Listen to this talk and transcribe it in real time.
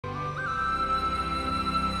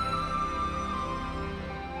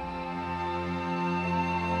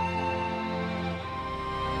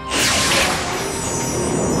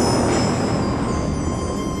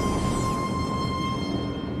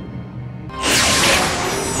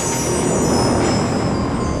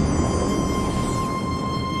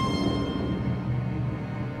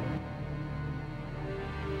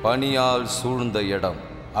பனியால் சூழ்ந்த இடம்,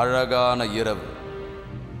 அழகான இரவு.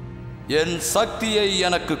 என் சக்தியை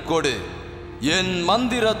எனக்கு கொடு, என்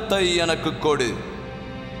மந்திரத்தை எனக்கு கொடு,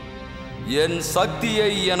 என் சக்தியை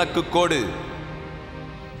எனக்கு கொடு,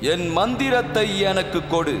 என் மந்திரத்தை எனக்கு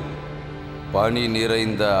கொடு. பனி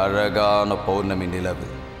நிறைந்த அழகான பௌர்ணமி நிலவு,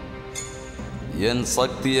 என்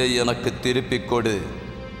சக்தியை எனக்கு திருப்பிக் கொடு,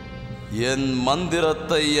 என்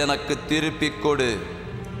மந்திரத்தை எனக்கு திருப்பிக் கொடு.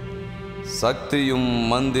 சக்தியும்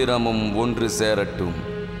மந்திரமும் ஒன்று சேரட்டும்,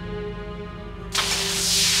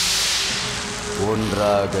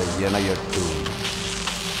 ஒன்றாக இணையட்டும்.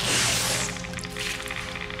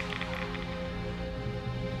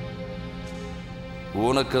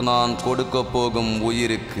 உனக்கு நான் கொடுக்க போகும்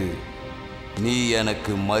உயிருக்கு நீ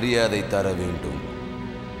எனக்கு மரியாதை தர வேண்டும்.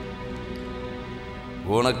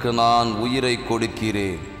 உனக்கு நான் உயிரை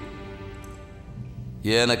கொடுக்கிறேன்,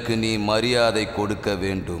 எனக்கு நீ மரியாதை கொடுக்க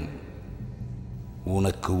வேண்டும்.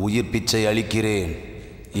 உனக்கு உயிர் பிச்சை அளிக்கிறேன்,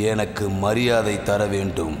 எனக்கு மரியாதை தர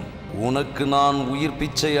வேண்டும். உனக்கு நான் உயிர்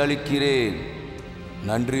பிச்சை அளிக்கிறேன்,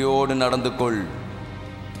 நன்றியோடு நடந்து கொள்.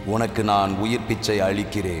 உனக்கு நான் உயிர் பிச்சை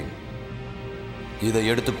அளிக்கிறேன். இதை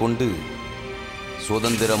எடுத்துக்கொண்டு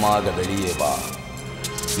சுதந்திரமாக வெளியே வா.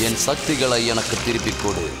 என் சக்திகளை எனக்கு திருப்பிக்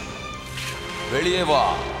கொடு. வெளியே வா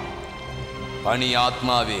பனி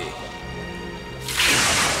ஆத்மாவே,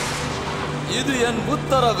 இது என்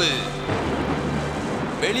உத்தரவு.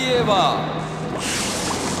 வெளியே வா.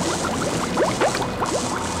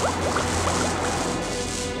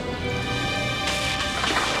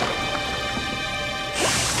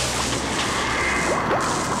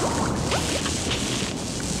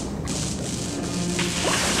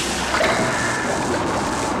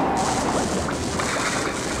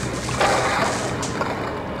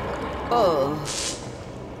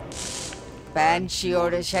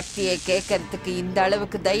 பான்ஷியோட சக்தியை கேட்கறதுக்கு இந்த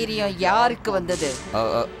அளவுக்கு தைரியம் யாருக்கு வந்தது?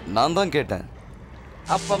 நான் தான் கேட்டேன்.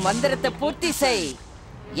 அப்ப மந்திரத்தை பூர்த்தி செய்.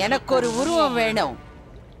 எனக்கு ஒரு உருவம் வேணும்.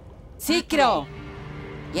 சீக்கிரம்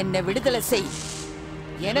என்னை விடுதலை செய்.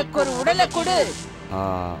 எனக்கு ஒரு உடலை கொடு.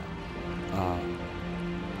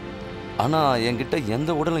 ஆனா என்கிட்ட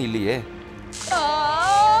எந்த உடலும் இல்லையே.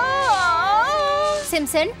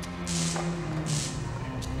 சிம்சன்,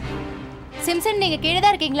 சிம்சன், நீங்க கீழே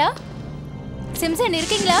தான் இருக்கீங்களா? சிம்சன்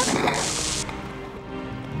இருக்கீங்களா?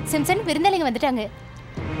 சிம்சன், விருந்தாளிங்க வந்துட்டாங்க.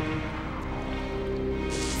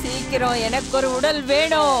 சீக்கிரம் எனக்கு ஒரு உடல்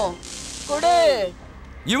வேணும். கொடு.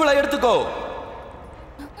 இவளை எடுத்துக்கோ.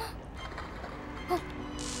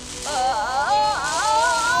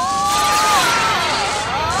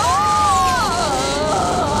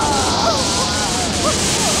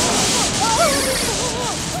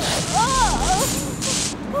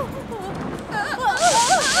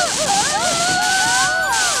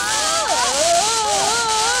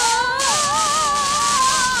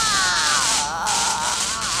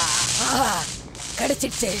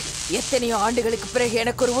 கிடைச்சிடுச்சு. எத்தனையோ ஆண்டுகளுக்கு பிறகு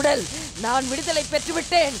எனக்கு ஒரு உடல். நான் விடுதலை பெற்று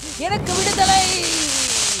விட்டேன். எனக்கு விடுதலை.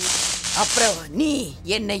 அப்புறம் நீ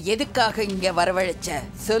என்னை எதுக்காக இங்க வரவழைச்ச?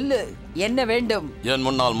 சொல்லு, என்ன வேண்டும்? என்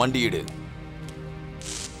முன்னால் மண்டியிடு.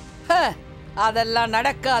 அதெல்லாம்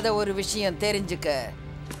நடக்காத ஒரு விஷயம், தெரிஞ்சுக்க.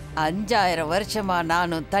 5000 வருஷமா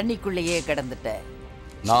நானும் தண்ணிக்குள்ளேயே கிடந்துட்டேன்.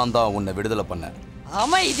 நான் தான் உன்னை விடுதலை பண்ண.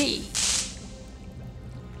 அமைதி.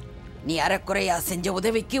 நீ அறக்குறையா செஞ்ச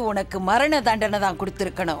உதவிக்கு உனக்கு மரண தண்டனை தான்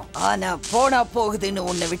கொடுத்திருக்கணும். ஆனா போனா போகுதுன்னு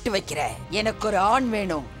உன்னை விட்டு வைக்கிற. எனக்கு ஒரு ஆண்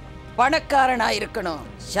வேணும். பணக்காரனா இருக்கணும்.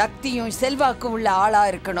 சக்தியும் செல்வாக்கும் உள்ள ஆளா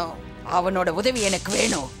இருக்கணும். அவனோட உதவி எனக்கு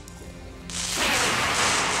வேணும்.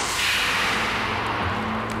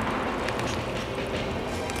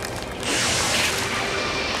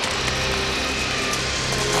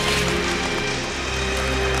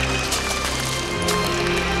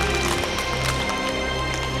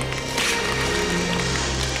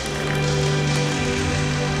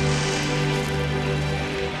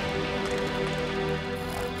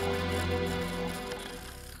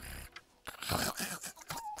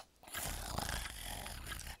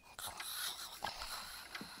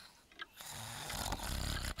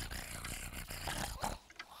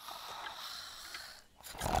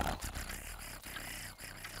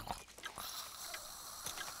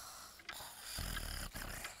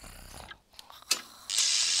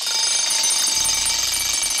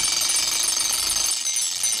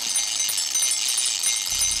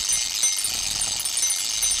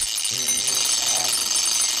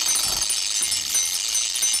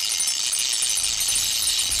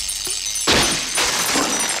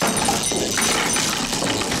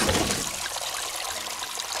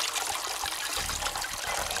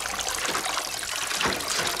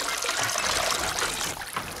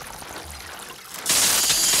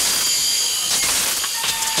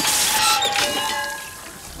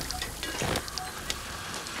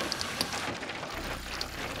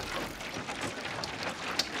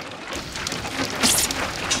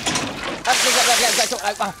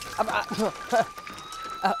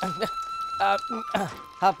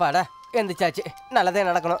 அப்பாடா எந்திரிச்சாச்சு. நல்லதே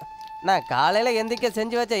நடக்கணும். நான் காலையில் எந்திரிக்க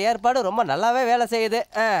செஞ்சு வச்ச ஏற்பாடு ரொம்ப நல்லாவே வேலை செய்யுது.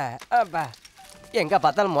 அப்பா எங்கே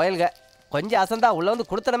பார்த்தாலும் முயல்க. கொஞ்சம் அசந்தா உள்ள வந்து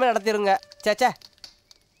கொடுத்தனமே நடத்திடுங்க. சேச்சே,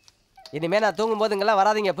 இனிமேல் நான் தூங்கும்போது இங்கெல்லாம்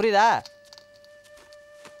வராதிங்க, புரியுதா?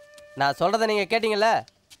 நான் சொல்கிறத நீங்கள் கேட்டீங்கல்ல,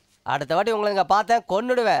 அடுத்த வாட்டி உங்களை இங்கே பார்த்தேன்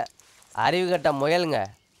கொன்னுடுவேன். அறிவு கட்ட முயலுங்க.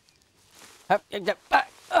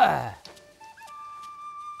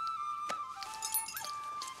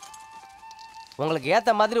 உங்களுக்கு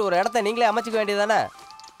ஏற்ற மாதிரி ஒரு இடத்த நீங்களே அமைச்சிக்க வேண்டியதானே?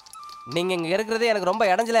 நீங்கள் இங்கே இருக்கிறது எனக்கு ரொம்ப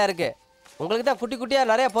இடைஞ்சலாக இருக்குது. உங்களுக்கு தான் குட்டி குட்டியாக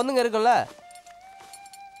நிறைய பொந்துங்க இருக்குல்ல.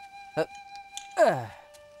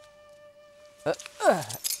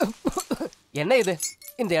 என்ன இது?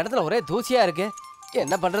 இந்த இடத்துல ஒரே தூசியாக இருக்கு.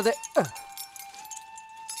 என்ன பண்ணுறது?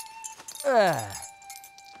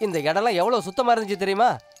 இந்த இடம்லாம் எவ்வளோ சுத்தமாக இருந்துச்சு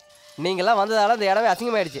தெரியுமா? நீங்களாம் வந்ததால இந்த இடமே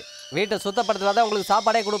அசிங்கமாயிடுச்சு. வீட்டை சுத்தப்படுத்தினா தான் உங்களுக்கு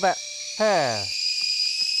சாப்பாடே கொடுப்பேன்.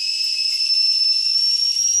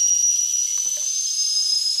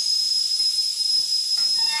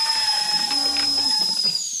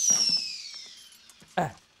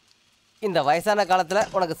 இந்த வயசான காலத்தில்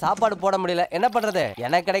உனக்கு சாப்பாடு போட முடியல, என்ன பண்ணுறது?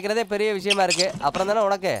 எனக்கு கிடைக்கிறதே பெரிய விஷயமா இருக்கு. அப்புறம் தானே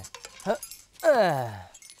உனக்கு.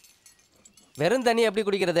 வெறும் தண்ணி எப்படி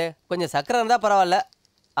குடிக்கிறது? கொஞ்சம் சக்கரை இருந்தால் பரவாயில்ல.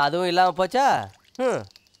 அதுவும் இல்லாமல் போச்சா?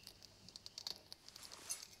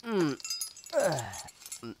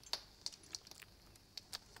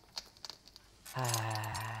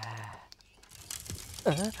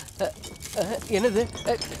 என்னது?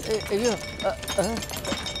 ஐயோ,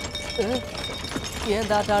 ஏன்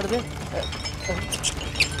தாட்ட ஆடுது?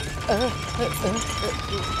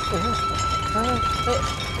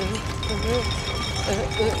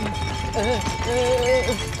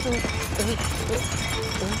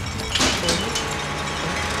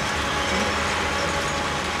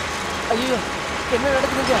 ஐயோ, என்ன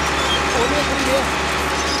நடக்குதுங்க? ஒன்றுமே புரியலையே.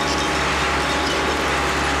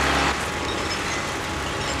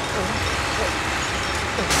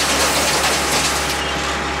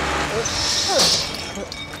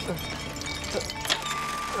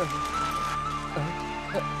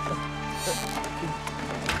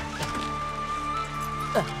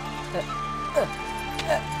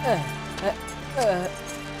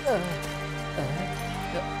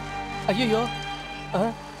 ஐயோ,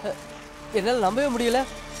 என்னால் நம்பவே முடியல.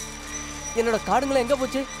 என்னோட காடுங்களை எங்க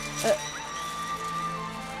போச்சு?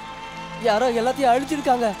 யாரோ எல்லாத்தையும்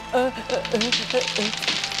அழிச்சிருக்காங்க.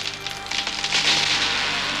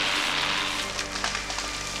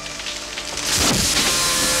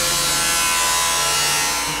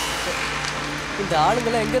 இந்த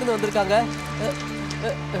ஆளுங்கெல்லாம் எங்க இருந்து வந்திருக்காங்க?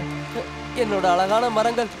 என்னோட அழகான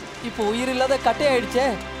மரங்கள் இப்போ உயிர் இல்லாத கட்டையாயிடுச்சே.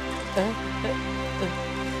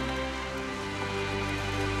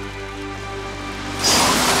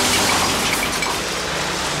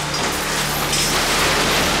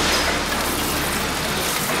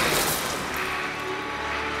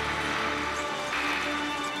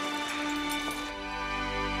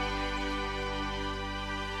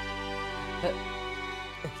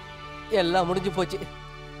 எல்லாம் முடிஞ்சு போச்சு.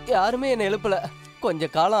 யாருமே என்னை எழுப்பல. கொஞ்ச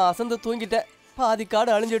காலம் அசந்து தூங்கிட்டேன். பாதி காடு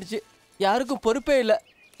அழிஞ்சிடுச்சு. யாருக்கும் பொறுப்பே இல்லை.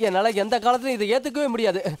 என்னால் எந்த காலத்துலையும் இதை ஏற்றுக்கவே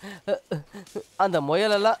முடியாது. அந்த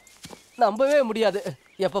முயலெல்லாம் நம்பவே முடியாது.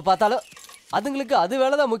 எப்போ பார்த்தாலும் அதுங்களுக்கு அது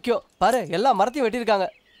வேலை தான் முக்கியம். பாரு, எல்லா மரத்தையும் வெட்டியிருக்காங்க.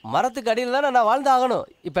 மரத்துக்கு அடியில் தானே நான் வாழ்ந்து ஆகணும்.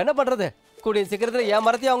 இப்போ என்ன பண்ணுறது? கூடிய சீக்கிரத்தில் என்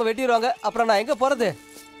மரத்தையும் அவங்க வெட்டிடுவாங்க. அப்புறம் நான் எங்கே போகிறது?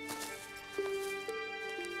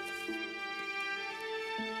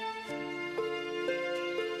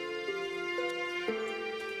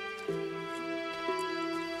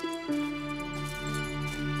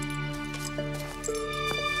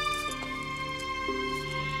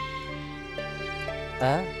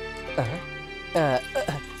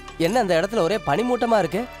 என்ன அந்த இடத்துல ஒரே பனிமூட்டமா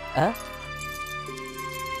இருக்கு?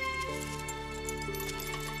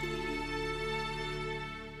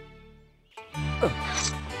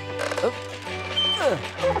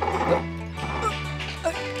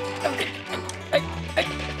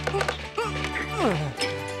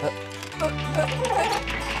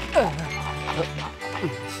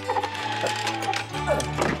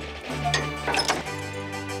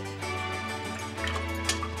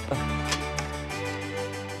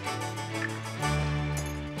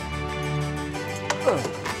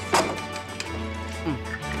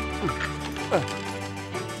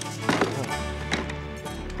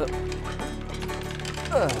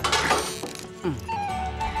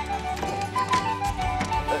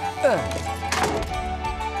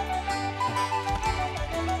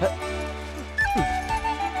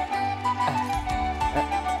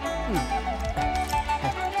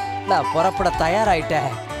 நான் புறப்பட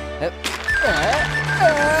தயாராயிட்டேன்.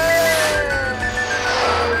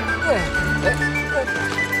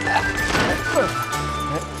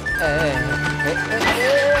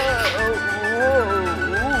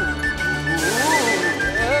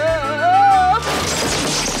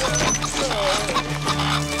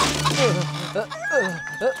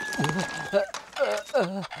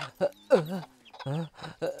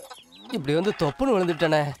 இப்படி வந்து தொப்புன்னு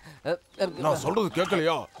விழுந்துட்டனே. நான் சொல்றது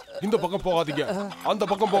கேட்கலையா? இந்த பக்கம் போகாதீங்க, அந்த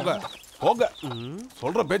பக்கம் போங்க. போங்க,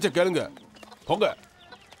 சொல்ற பேச்ச கேளுங்க. போங்க.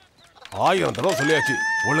 1000 தடவை சொல்லியாச்சு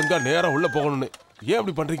ஒழுங்கா நேரா உள்ள போகணும்னு. ஏன்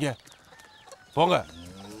அப்படி பண்றீங்க? போங்க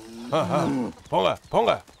போங்க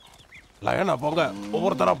போங்க. லயனா போங்க,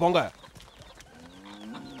 ஒவ்வொருத்தரா போங்க.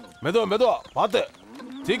 மெதுவா மெதுவா பார்த்து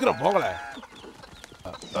சீக்கிரம் போங்கள.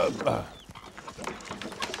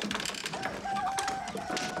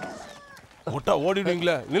 முட்டா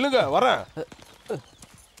ஓடிடுவீங்களே, நில்லுங்க வரேன்.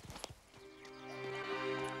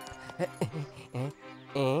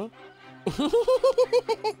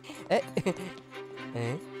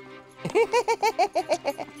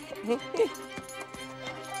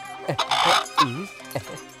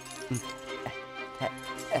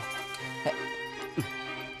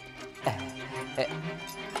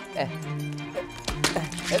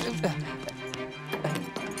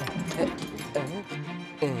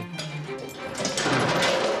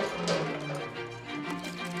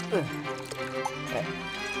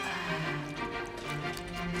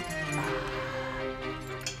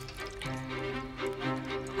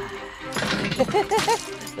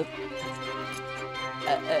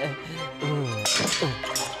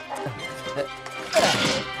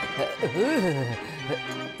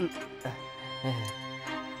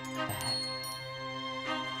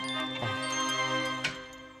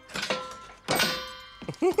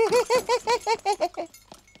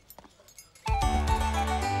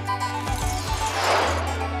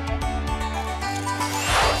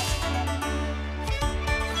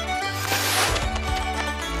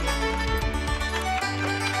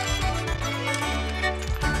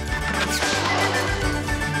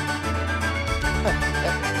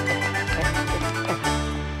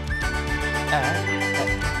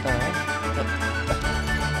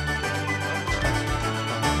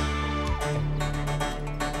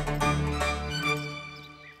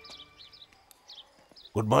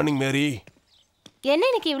 குட் மார்னிங் மேரி. என்ன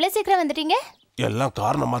இன்னைக்கு இவ்வளவு சீக்கிரம் வந்துட்டீங்க? எல்லாம்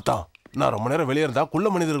காரணமா தான். நான் ரொம்ப நேரம் வெளியே இருந்தா குள்ள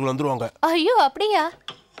மனிதர்கள் வந்துருவாங்க. ஐயோ அப்படியா?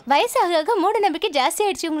 வயசாக ஆக மூட நம்பிக்கை ஜாஸ்தி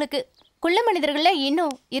ஆயிடுச்சு உங்களுக்கு. குள்ள மனிதர்கள்ல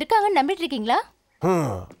இன்னும் இருக்காங்கன்னு நம்பிட்டு இருக்கீங்களா?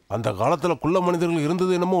 அந்த காலத்துல குள்ள மனிதர்கள்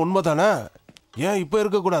இருந்தது என்னமோ உண்மைதானே. ஏன் இப்ப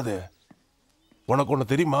இருக்க கூடாது? உனக்கு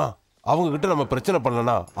ஒண்ணு தெரியுமா? அவங்க கிட்ட நம்ம பிரச்சனை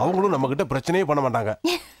பண்ணலனா அவங்களும் நம்ம கிட்ட பிரச்சனையே பண்ண மாட்டாங்க.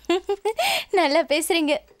 நல்லா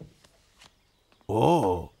பேசுறீங்க. ஓ,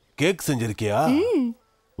 கேக் செஞ்சிருக்கியா?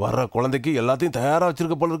 வர்ற குழந்தைக்கு எல்லாத்தையும் தயாரா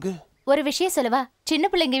வச்சிருக்க போல இருக்கு. ஒரு விஷயம் சொல்லவா? சின்ன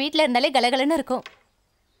பிள்ளைங்க வீட்ல இருந்தாலே கலகலன்னு இருக்கும்.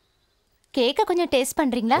 கேக்க கொஞ்சம் டேஸ்ட்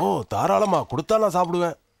பண்றீங்களா? ஓ தாராளமா, கொடுத்தா நான்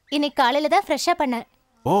சாப்பிடுவேன். இன்னைக்கு காலையில தான் ஃப்ரெஷ்ஷா பண்ணேன்.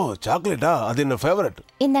 ஓ சாக்லேட்டா? அது என்ன ஃபேவரட்.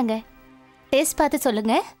 இந்தாங்க, டேஸ்ட் பார்த்து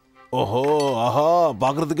சொல்லுங்க. ஓஹோ, ஆஹா,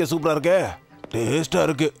 பாக்குறதுக்கே சூப்பரா இருக்கே. டேஸ்டா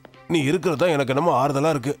இருக்கு. நீ இருக்கிறதா எனக்கு என்னமோ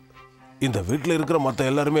ஆறுதலா இருக்கு. இந்த வீட்டுல இருக்கிற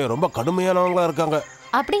மத்த எல்லாருமே ரொம்ப கடுமையானவங்களா இருக்காங்க.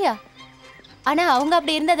 அப்படியா? ஆனா அவங்க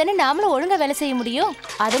அப்படி இருந்தா தானே நாமளும் ஒழுங்கா வேலை செய்ய முடியும்.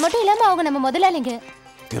 அது மட்டும் இல்லாம அவங்க நம்ம முதலாளிங்க.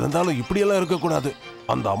 இருந்தாலும் இப்படியெல்லாம் இருக்கக்கூடாது.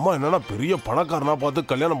 அந்த அம்மா என்னன்னா பெரிய பணக்காரனா பார்த்து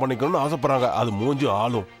கல்யாணம் பண்ணிக்கணும்னு ஆசைப்படுறாங்க. அது மூஞ்சி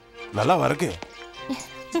ஆளும் நல்லா வரக்கு.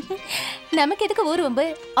 நமக்கு எதுக்கு ஊர் வம்பு?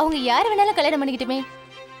 அவங்க யார் வேணாலும் கல்யாணம் பண்ணிக்கிட்டுமே.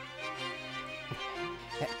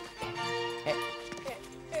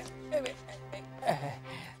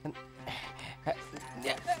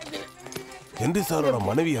 ஹென்றி சாரோட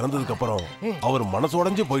மனைவி இறந்ததுக்கு அப்புறம் அவர் மனசு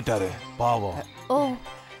உடைஞ்சு போயிட்டாரு. பாவம். ஓ,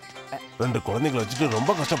 2 குழந்தைகளை வச்சுட்டு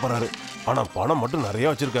ரொம்ப கஷ்டப்படுறாரு. ஆனா பணம் மட்டும்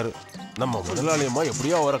நிறைய வச்சிருக்காரு. நம்ம முதலாளியம்மா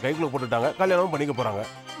எப்படியோ அவரை கைக்குள்ள போட்டுட்டாங்க. கல்யாணமும் பண்ணிக்க போறாங்க.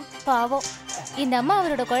 பாவம். இந்த அம்மா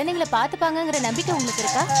அவரோட குழந்தைங்களை பாத்துப்பாங்கங்கிற நம்பிக்கை உங்களுக்கு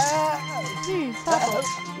இருக்கா? பாப்போம்.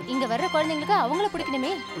 இங்க வர்ற குழந்தைங்களுக்கு அவங்கள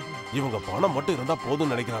பிடிக்கணுமே. இவங்க பணம் மட்டும் இருந்தா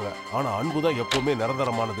போதும்னு நினைக்கிறாங்க. ஆனா அன்புதான் எப்பவுமே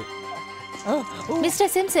நிரந்தரமானது.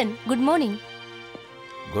 Mister Simpson, good morning.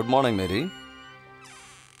 Good morning மேரி.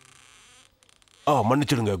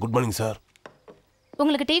 மன்னிச்சிடுங்க. Good morning sir.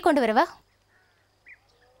 உங்களுக்கு டீ கொண்டு வரவா?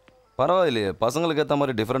 பரவாயில்லையே, பசங்களுக்கு ஏற்ற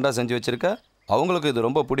மாதிரி டிஃப்ரெண்ட்டாக செஞ்சு வச்சிருக்க. அவங்களுக்கு இது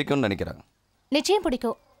ரொம்ப பிடிக்கும்னு நினைக்கிறேன். நிச்சயம்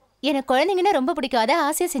பிடிக்கும். எனக்கு குழந்தைங்கன்னா ரொம்ப பிடிக்கும். அதான்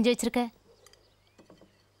ஆசையாக செஞ்சு வச்சிருக்கேன்.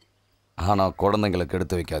 ஆனால் குழந்தைங்களுக்கு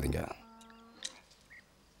எடுத்து வைக்காதீங்க.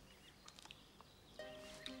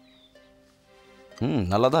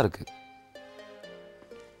 நல்லா தான் இருக்கு.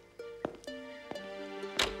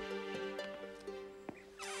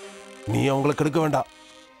 நீ அவங்களை கெடுக்க வேண்டாம்.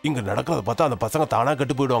 இங்க நடக்கிறத பார்த்தா அந்த பசங்க தானா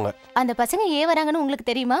கெட்டு போயிடுவாங்க. அந்த பசங்க ஏன் வராங்கன்னு உங்களுக்கு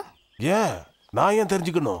தெரியுமா? ஏன்? நான் ஏன்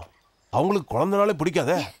தெரிஞ்சுக்கணும்? அவங்களுக்கு குழந்தைனாலே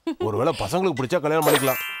பிடிக்காதே. ஒருவேளை பசங்களுக்கு பிடிச்சா கல்யாணம்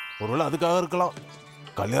பண்ணிக்கலாம். ஒருவேளை அதுக்காக இருக்கலாம்.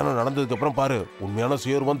 கல்யாணம் நடந்ததுக்கு அப்புறம் பாரு, உண்மையான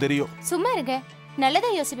சுயரூபம் தெரியும். சும்மா இருங்க, நல்லதா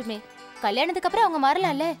யோசிப்போமே. கல்யாணத்துக்கு அப்புறம் அவங்க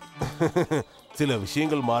மாறலாம்ல. சில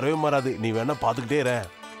விஷயங்கள் மாறவே மாறாது. நீ வேணா பாத்துக்கிட்டே இரு.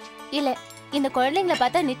 இல்ல, இந்த குழந்தைங்களை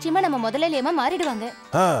பார்த்தா நிச்சயமா நம்ம முதலாளியமா மாறிடுவாங்க.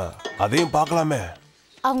 அதையும் பார்க்கலாமே.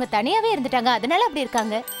 அவங்க தனியாவே இருந்துட்டாங்க, அதனால அப்படி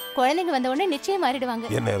இருக்காங்க. குழந்தைங்க வந்த உடனே நிச்சயம்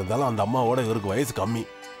மாறிடுவாங்க. என்ன இருந்தாலும் அந்த அம்மாவோட இவருக்கு வயசு கம்மி.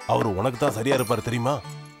 அவரு உனக்கு தான் சரியா இருப்பாரு தெரியுமா?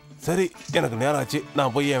 சரி, எனக்கு நேரம் ஆச்சு.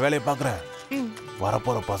 நான் போய் என் வேலையை பாக்குறேன்.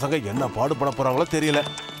 வரப்போற பசங்க என்ன பாடுபட போறாங்களோ தெரியல.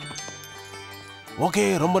 ஓகே,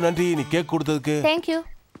 ரொம்ப நன்றி நீ கேக் கொடுத்ததுக்கு. தேங்க்யூ.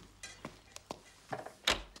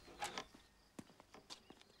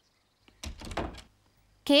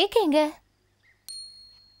 கேக் எங்க?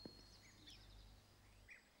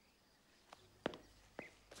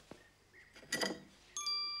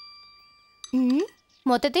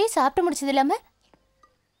 மொத்தத்தையும் சாப்பிட்டு முடிச்சது இல்லாம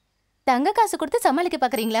தங்க காசு கொடுத்து சமாளிக்க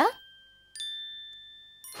பாக்குறீங்களா?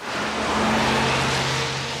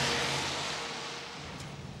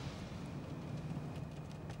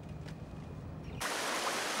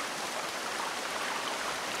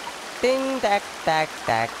 டிங் talk talk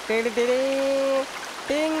talk டிடிடிடி.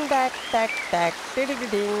 Ding talk talk talk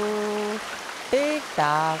டிடிடிடிங். Tic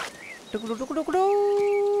tac டுகு டுகு டுகு to.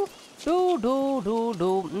 To to to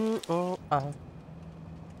to.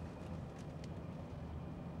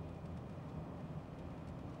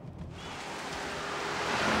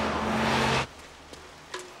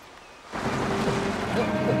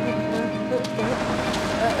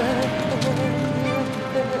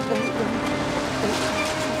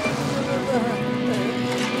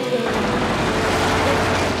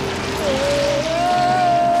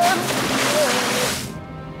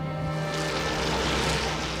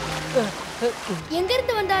 எங்க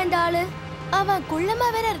இருந்து வந்தா இந்த ஆளு? அவன் குள்ளமா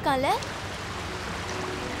வேற இருக்கான்ல.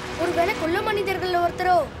 ஒருவேளை குள்ள மனிதர்கள்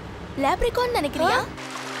ஒருத்தரோ? லேப்ரிகான் நினைக்கிறியா?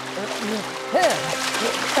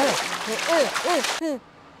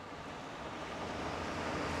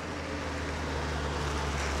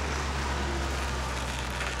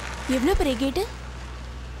 எவ்வளவு பெரிய கேட்டு?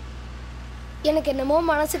 எனக்கு என்னமோ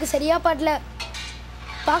மனசுக்கு சரியா படல.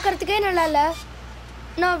 பாக்குறதுக்கே நல்லா இல்ல.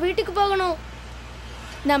 நான் வீட்டுக்கு போகணும்.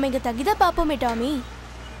 நாம இங்க தங்கிதான் பாப்போமே டாமி.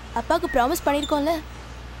 அப்பாவுக்கு ப்ராமிஸ் பண்ணிருக்கோம்ல.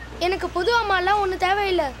 எனக்கு புது அம்மா எல்லாம் ஒண்ணு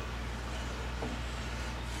தேவையில்லை.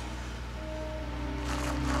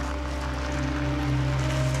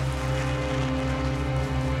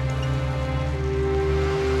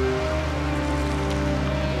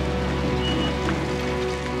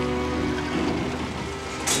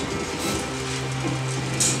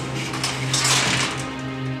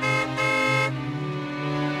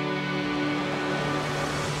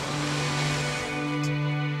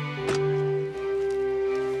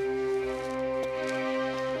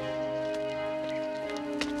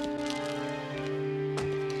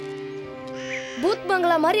 பூத்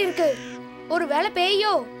பங்களா மாதிரி இருக்கு. ஒரு வேலை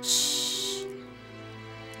பேயோ?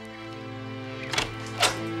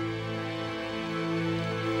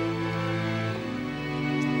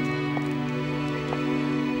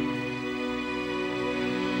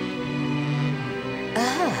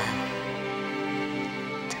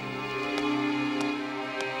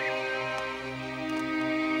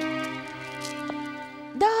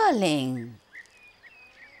 டார்லிங்,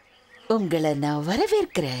 உங்களை நான்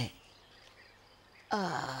வரவேற்கிறேன்.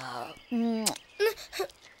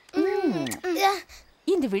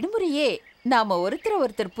 இந்த விடுமுறையே நாம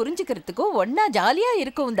ஒருத்தர் புரிஞ்சுக்கிறதுக்கும் ஒன்னா ஜாலியா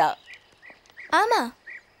இருக்கும் தான். ஆமா.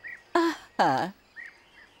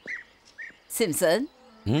 சிம்சன்,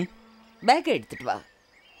 பேக் எடுத்துட்டு வா.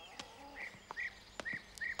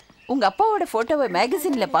 உங்க அப்பாவோட போட்டோவை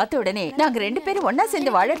மேகசின்ல பார்த்த உடனே நாங்க 2 பேரும் ஒன்னா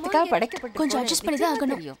சேர்ந்து வாழறதுக்காக படைக்கப்பட்டு கொஞ்சம் அட்ஜஸ்ட் பண்ணி தான்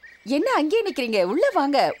ஆகணும். என்ன அங்கேயே நிக்கிறீங்க? உள்ள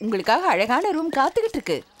வாங்க, உங்களுக்காக அழகான ரூம் காத்துக்கிட்டு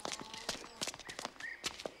இருக்கு.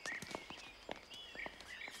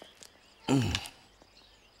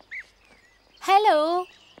 ஹலோ.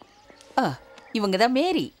 இவங்க தான்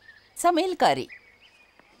மேரி, சமையல்காரி.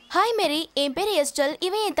 ஹாய் மேரி, என் பேர் எஸ்டல்,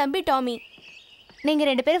 இவன் என் தம்பி டாமி. நீங்க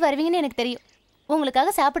 2 பேரும் வருவீங்கன்னு எனக்கு தெரியும்.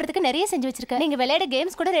 உங்களுக்காக சாப்பிட்றதுக்கு நிறைய செஞ்சு வச்சிருக்கேன். நீங்க விளையாட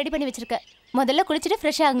கேம்ஸ் கூட ரெடி பண்ணி வச்சிருக்கேன். முதல்ல குளிச்சுட்டு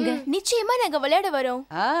ஃப்ரெஷ் ஆகுங்க. நிச்சயமா நாங்க விளையாட வரோம்.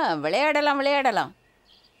 விளையாடலாம்.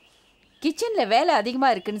 கிச்சன்ல வேலை அதிகமா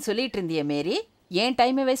இருக்குன்னு சொல்லிட்டு இருந்திய மேரி, ஏன்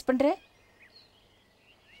டைமை வேஸ்ட் பண்ற?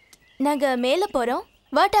 நாங்க மேல போறோம்.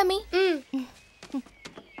 வா டாமி.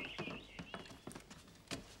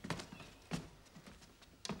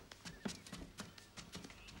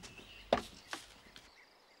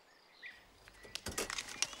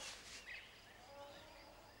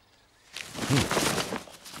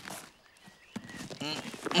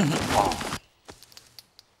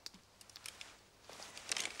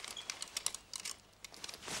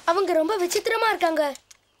 அவங்க ரொம்ப விசித்திரமா இருக்காங்க.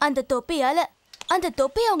 அந்த தொப்பி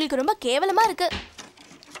அவங்களுக்கு ரொம்ப கேவலமா இருக்கு.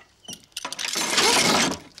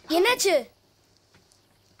 என்னாச்சு?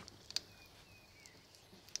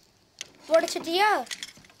 உடைச்சிட்டியா?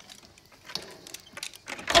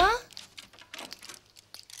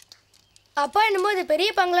 அப்பா என்னமோ இது பெரிய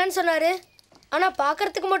பங்களான்னு சொன்னாரு. ஆனா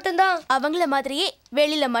பாக்குறதுக்கு மட்டும்தான் அவங்கள மாதிரியே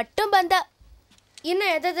வெளியில மட்டும் பந்தா.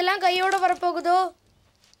 இன்னும் எதெல்லாம் கையோட வரப்போகுதோ.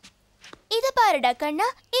 இத பாருடா கண்ணா,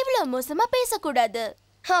 இவ்வளவு மோசமா பேசக்கூடாது.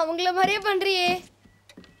 அவங்கள மாதிரியே பண்றியே.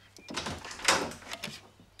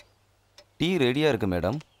 டீ ரெடியா இருக்கு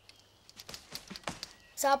மேடம்.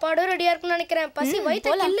 சாப்பாடும் ரெடியா இருக்குன்னு நினைக்கிறேன். பசி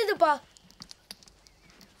வயித்தை கிள்ளுதுப்பா.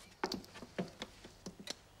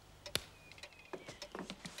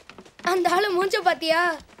 அந்த ஆளு மூஞ்ச பாத்தியா?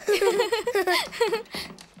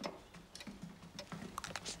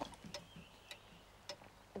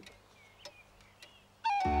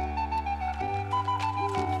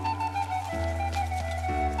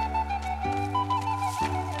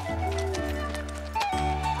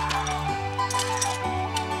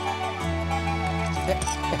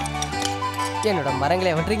 என்னோட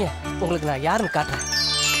மரங்களை வெட்டுறீங்க, உங்களுக்கு நான் யாருன்னு காட்டுறேன்.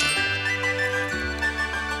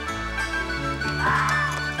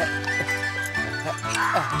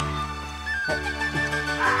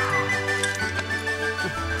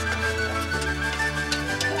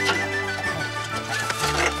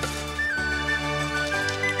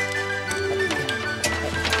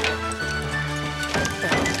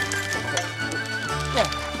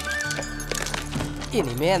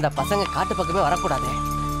 இனிமே அந்த பசங்க காட்டு பக்கமே வரக்கூடாது.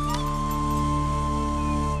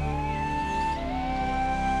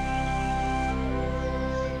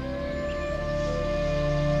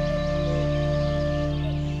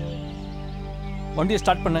 வண்டியை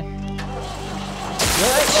ஸ்டார்ட் பண்ண.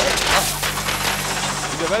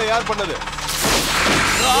 இந்த வேலை யார் பண்ணது?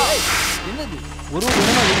 என்னது ஒரு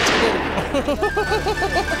தினமா இடிச்சுட்டே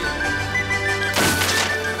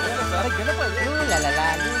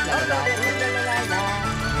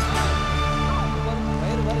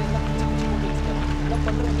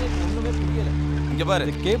இங்க பாரு,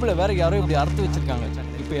 கேபிள வேற யாரோ இப்படி அறுத்து வச்சிருக்காங்க.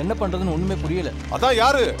 இப்போ என்ன பண்றதுன்னு ஒண்ணுமே புரியல. அதான்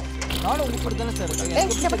யாரு? நானும் உங்களுக்கு தானே சார்.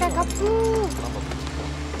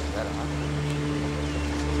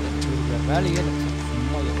 வேலையே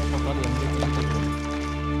சும்மா எப்ப பார்த்தாலும்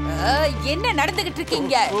என்ன நடந்துகிட்டு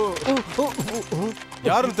இருக்கீங்க?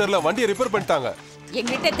 யாருன்னு தெரியல, வண்டியை ரிப்பேர் பண்ணிட்டாங்க.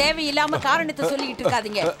 என்கிட்ட தேவையில்லாம காரணத்தை சொல்லிட்டு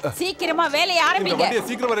இருக்காதீங்க. சீக்கிரமா வேலையை ஆரம்பிங்க. வண்டியை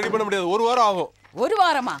சீக்கிரமா ரெடி பண்ண முடியாது, ஒரு வாரம் ஆகும். ஒரு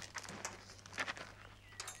வாரமா?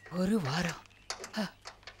 ஒரு வாரம்?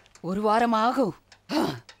 ஒரு வாரம் ஆகும்.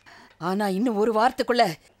 ஆனா இன்னும் ஒரு வாரத்துக்குள்ள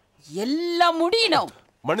எல்லாம் முடியணும்.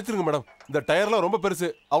 மன்னிச்சிருங்க மேடம், இந்த டயர்லாம் ரொம்ப பெருசு,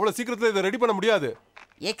 அவ்வளவு சீக்கிரத்துல இதை ரெடி பண்ண முடியாது.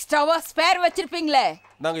 எக்ஸ்ட்ராவா ஸ்பேர் வச்சிருப்பீங்களே?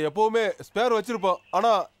 நாங்க எப்பவுமே ஸ்பேர் வச்சிருப்போம்,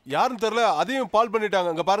 ஆனா யாருன்னு தெரியல, அதையும் பால் பண்ணிட்டாங்க.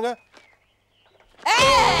 அங்க பாருங்க.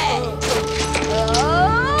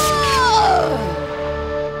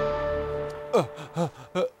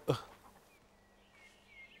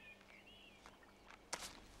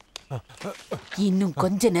 இன்னும்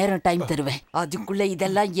கொஞ்ச நேரம் டைம் தருவேன். அதுக்குள்ள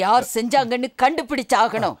இதெல்லாம் யார் செஞ்சாங்கன்னு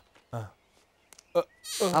கண்டுபிடிச்சாகணும்.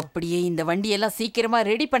 அப்படியே இந்த வண்டியெல்லாம் சீக்கிரமா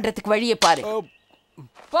ரெடி பண்றதுக்கு வழியை பாரு.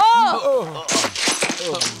 போ,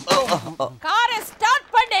 காரை ஸ்டார்ட்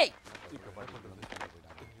பண்ணு.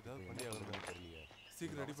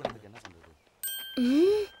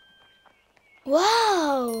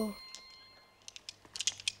 வாவ்,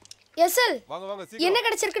 எஸ்எல் என்ன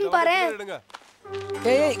கிடைச்சிருக்குன்னு பாரு.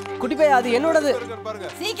 ஏய் குட்டி பையா, அது என்னோடது.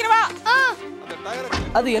 சீக்கிரமா.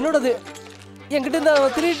 அது என்னோடது. என்கிட்ட இருந்து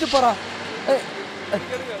அவன் திருடிட்டு போறான்.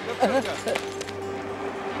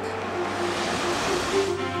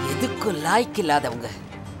 எதுக்கும் லாய்க்கு இல்லாதவங்க.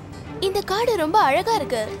 இந்த காடு ரொம்ப அழகா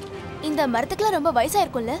இருக்கு. இந்த மரத்துக்குலாம் ரொம்ப வயசா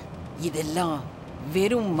இருக்கும்ல? இதெல்லாம்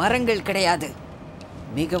வெறும் மரங்கள் கிடையாது,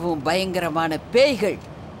 மிகவும் பயங்கரமான பேய்கள்.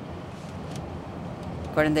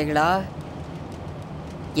 குழந்தைகளா,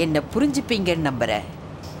 என்ன புரிஞ்சுப்பீங்கன்னு நம்புறேன்.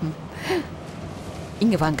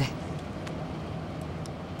 இங்க வாங்க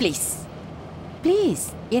ப்ளீஸ். ப்ளீஸ்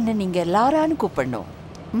என்ன நீங்க லாரான்னு கூப்பிடணும்.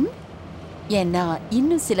 ஏன்னா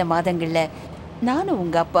இன்னும் சில மாதங்கள்ல நானும்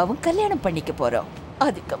உங்க அப்பாவும் கல்யாணம் பண்ணிக்க போறோம்.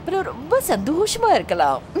 அதுக்கப்புறம் ரொம்ப சந்தோஷமா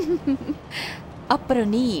இருக்கலாம். அப்புறம்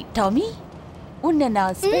நீ டாமி, உன்னை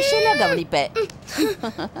நான் ஸ்பெஷலா கவனிப்பேன்.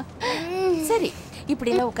 சரி,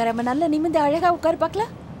 இப்படி எல்லாம் உட்காராம நல்லா நிமிந்து அழகா உட்கார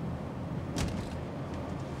பார்க்கலாம்.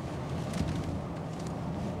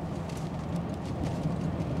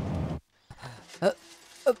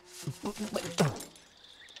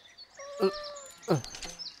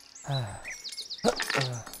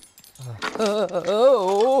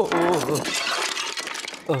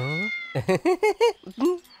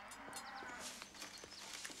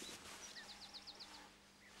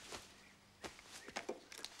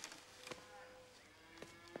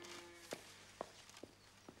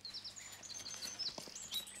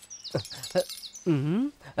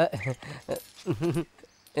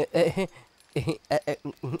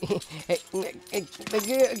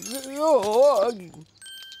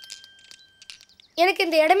 எனக்கு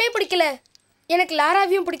இந்த இடமே பிடிக்கல. எனக்கு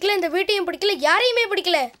லாராவையும் பிடிக்கல, இந்த வீட்டையும் பிடிக்கல, யாரையுமே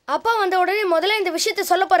பிடிக்கல. அப்பா வந்த உடனே முதல்ல இந்த விஷயத்த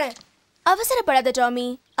சொல்ல போறேன். அவசரப்படாத டாமி.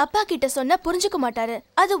 அப்பா கிட்ட சொன்னா புரிஞ்சுக்க மாட்டாரு.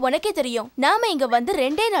 அது உனக்கே தெரியும். நாம இங்க வந்து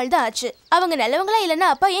 2 நாள் தான் ஆச்சு. அவங்க நல்லவங்களா இல்லைன்னா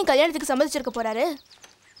அப்பா ஏன் கல்யாணத்துக்கு சம்மதிச்சிருக்க போறாரு?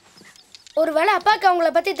 ஒருவேளை அப்பாவுக்கு அவங்கள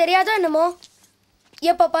பத்தி தெரியாதோ என்னமோ.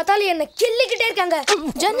 எப்ப பார்த்தாலும் என்ன கிள்ளிக்கிட்டே இருக்காங்க.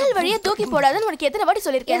 ஜன்னல் வழியா தூக்கி போடாதன்னு உனக்கு எத்தனை வாட்டி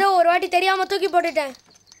சொல்லிருக்கேன்? ஏதோ ஒரு வாட்டி தெரியாம தூக்கி போட்டுட்டேன்.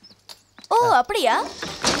 ஓ அப்படியா?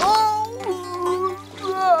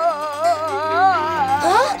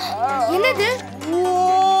 என்னது?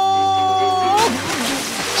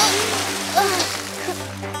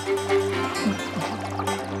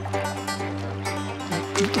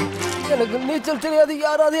 எனக்கு நீச்சல் தெரியாது,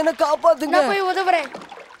 யாராவது என்ன காப்பாத்துங்க. நான் போய் உதவுறேன்.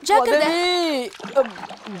 ஜாக்கிரதை.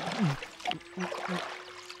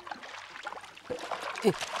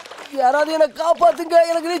 யாராவது என்ன காப்பாத்துங்க,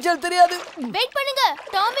 எனக்கு நீச்சல் தெரியாது. வெயிட் பண்ணுங்க,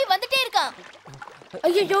 டாமி வந்துட்டே இருக்கான்.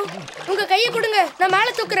 ஐயோ, உங்க கையை கொடுங்க, நான்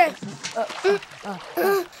மேல தூக்குறேன்.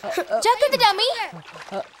 ஜாக்கிரதை டாமி.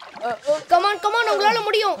 கமான் கமான், உங்களால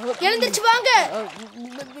முடியும். எழுந்திருச்சு வாங்க.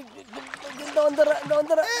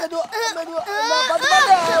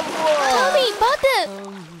 டாமி பாத்து.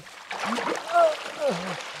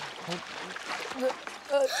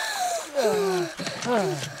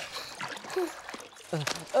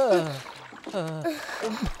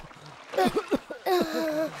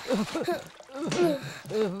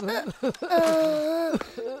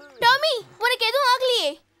 டாமி, உனக்கு எதுவும் ஆகலையே?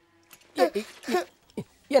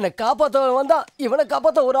 என்னை காப்பாத்த வந்தா இவனை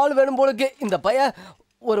காப்பாத்த ஒரு ஆள் வேணும் போலுக்கு. இந்த பையன்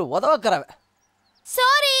ஒரு உதவக்கிறவன்.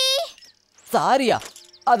 சாரி. சாரியா?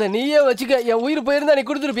 அத நீயே வச்சுக்க. என் உயிர் போயிருந்தா நீ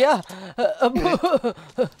கொடுத்துருப்பியா?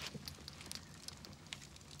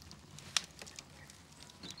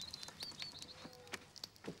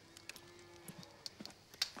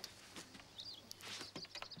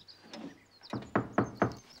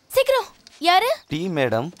 சீக்கிரம். யாரு? Tea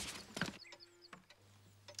madam.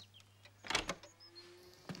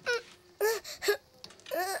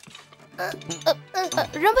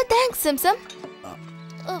 ரொம்ப தேங்க்ஸ் சிம்சம்.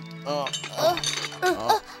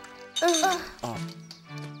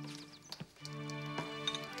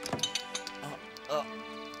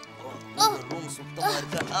 ரூம் சுத்தமா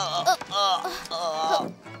இருக்கு.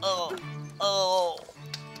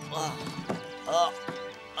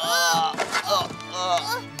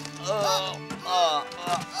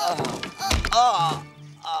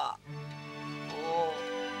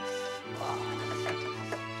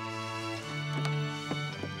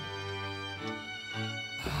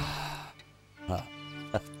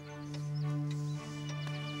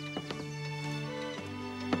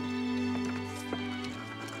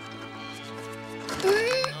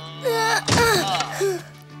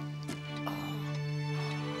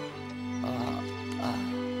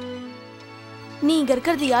 நீ இங்க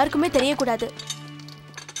இருக்கிறது யாருக்குமே தெரியக்கூடாது.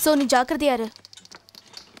 சோ நீ ஜாக்கிரதையா இரு.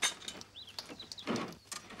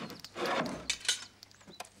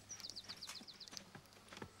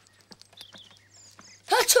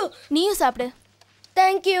 நீயும் சாப்பிடு.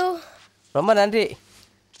 தேங்க்யூ. ரொம்ப நன்றி.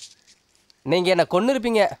 நீங்க என்ன கொன்னு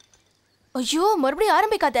இருப்பீங்க. ஐயோ, மறுபடியும்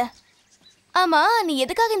ஆரம்பிக்காத. ஆமா, நீ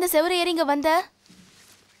எதுக்காக இந்த செவரு ஏறி இங்க வந்த?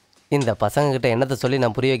 இந்த பசங்க கிட்ட என்னத்தை சொல்லி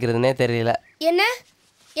நான் புரிய வைக்கிறதுனே தெரியல. என்ன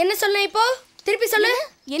என்ன சொன்ன இப்போ? திருப்பி சொல்லு.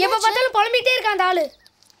 எப்ப பார்த்தாலும் புலம்பிட்டே இருக்கான் அந்த ஆளு.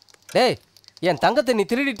 டேய், என் தங்கத்தை நீ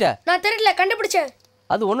திருடிட்ட. நான் திருடல, கண்டுபிடிச்சேன்.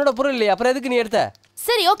 அது உன்னோட பொருள் இல்லையா, அப்புறம் எதுக்கு நீ எடுத்த?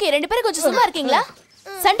 சரி ஓகே, 2 பேரும் கொஞ்சம் சும்மா இருக்கீங்களா?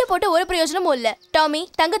 சண்டை போட்டு ஒரு பிரயோஜனமும் இல்ல. டாமி,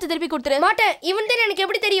 தங்கத்தை திருப்பி கொடுத்துரு. மாட்டேன். இவன் தான் எனக்கு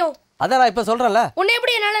எப்படி தெரியும்? அதான் நான் இப்ப சொல்றேன்ல. உன்னை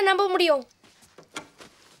எப்படி என்னால நம்ப முடியும்?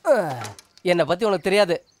 என்னை பத்தி உனக்கு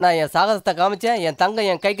தெரியாது. நான் என் சாகசத்தை காமிச்சேன். என் தங்கம்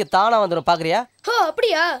என் கைக்கு தானா வந்துடும். பாக்குறியா? ஓ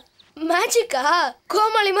அப்படியா? மேஜிக்கா?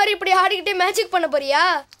 கோமாளி மாதிரி இப்படி ஆடிக்கிட்டே மேஜிக் பண்ண போறியா?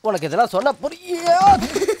 உனக்கு இதெல்லாம் சொன்னா புரியாது.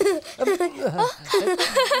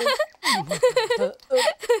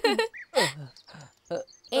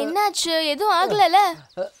 என்னாச்சு? எதுவும் ஆகலல?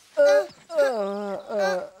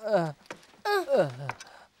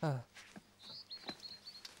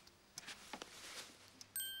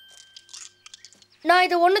 நான்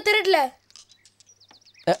இது ஒண்ணு திருடல.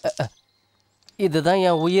 இதுதான்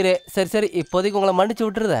என் உயிரே. சரி சரி, இப்போதைக்கு உங்களை மன்னிச்சு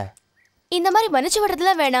விட்டுருதேன். இந்த மாதிரி மன்னிச்சு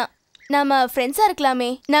விடுறதுலாம் வேணாம். நாம ஃப்ரெண்ட்ஸா இருக்கலாமே.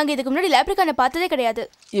 நாங்க இதுக்கு முன்னாடி லேப்ரிகானை பார்த்ததே கிடையாது.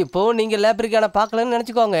 இப்போ நீங்க லேப்ரிகானை பார்க்கலன்னு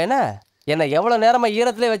நினைச்சுக்கோங்க. என்ன எவ்வளவு நேரமா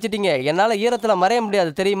ஈரத்திலே வச்சுட்டீங்க. என்னால ஈரத்துல மறைய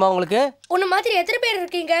முடியாது, தெரியுமா உங்களுக்கு? உன்ன மாதிரி எத்தனை பேர்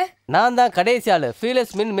இருக்கீங்க? நான் தான் கடைசி ஆளு.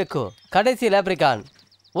 ஃபீலஸ் மின் மிக்கு, கடைசி லேப்ரிகான்.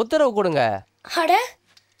 உத்தரவு கொடுங்க. அட,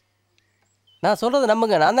 நான் சொல்றது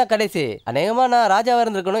நம்புங்க. நான் தான் கடைசி. அநேகமா நான் ராஜாவா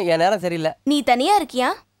இருந்திருக்கணும். என் நேரம் சரியில்லை. நீ தனியா இருக்கியா?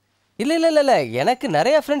 இல்ல இல்ல இல்ல இல்ல எனக்கு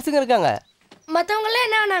நிறைய ஃப்ரெண்ட்ஸுங்க இருக்காங்க. மத்தவங்கலாம்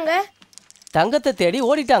என்ன ஆனாங்க? தங்கத்தை தேடி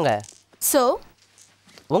ஓடிட்டாங்க. சோ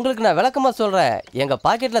உங்களுக்கு நான் விளக்கமா சொல்றேன். எங்க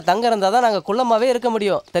பாக்கெட்ல தங்கம் இருந்தாதான் நாங்க குள்ளமாவே இருக்க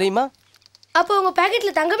முடியும், தெரியுமா? அப்போ உங்க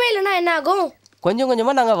பாக்கெட்ல தங்கமே இல்லைன்னா என்ன ஆகும்? கொஞ்சம்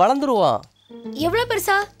கொஞ்சமா நாங்க வளர்ந்துருவோம். எவ்வளவு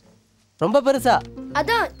பெருசா? ரொம்ப பெருசா.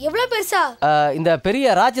 அதான் எவ்வளவு பெருசா? இந்த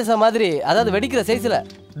பெரிய ராட்சச மாதிரி, அதாவது வெடிக்கிற சைஸ்ல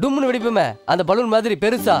டும்னு வெடிப்புமே அந்த பலூன் மாதிரி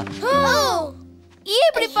பெருசா. ஏன்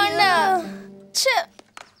இப்படி பண்ண? ச்சே.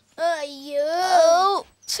 ஐயோ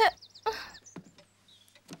ச்சே.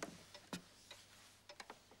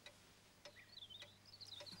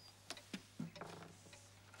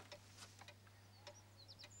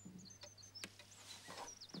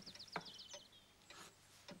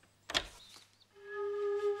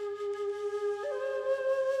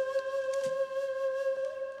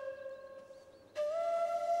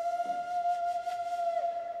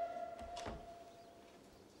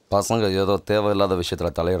 பசங்க ஏதோ தேவையில்லாத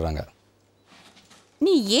விஷயத்தில் தலையிடுறாங்க.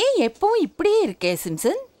 நீ ஏன் எப்பவும் இப்படியே இருக்கே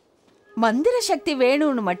சிம்சன்? மந்திர சக்தி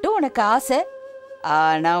வேணும்னு மட்டும் உனக்கு ஆசை.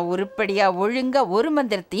 ஆனா உருப்படியா ஒழுங்கா ஒரு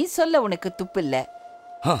மந்திரத்தையும் சொல்ல உனக்கு துப்பு இல்ல.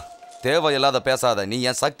 தேவையில்லாத பேசாத. நீ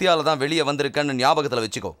என் சக்தியால தான் வெளியே வந்திருக்கன்னு ஞாபகத்தில்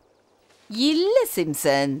வச்சுக்கோ. இல்ல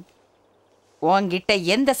சிம்சன், உன்கிட்ட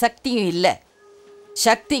எந்த சக்தியும் இல்ல.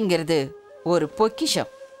 சக்திங்கிறது ஒரு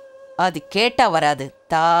பொக்கிஷம். அது கேட்டா வராது,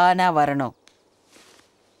 தானா வரணும்.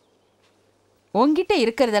 உன்கிட்ட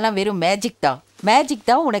இருக்கிறதெல்லாம் வெறும் மேஜிக் தான். மேஜிக்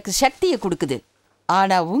தான் உனக்கு சக்தியை கொடுக்குது.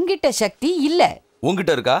 ஆனா உன்கிட்ட சக்தி இல்ல.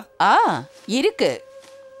 உன்கிட்ட இருக்கா? இருக்கு.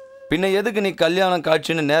 பின்ன எதுக்கு நீ கல்யாணம்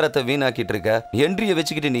காட்சின்னு நேரத்தை வீணாக்கிட்டு இருக்க? என்ட்ரியை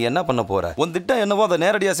வச்சுக்கிட்டு நீ என்ன பண்ண போற? உன் திட்டம் என்னவோ அதை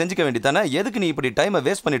நேரடியாக செஞ்சுக்க வேண்டியதானே. எதுக்கு நீ இப்படி டைமை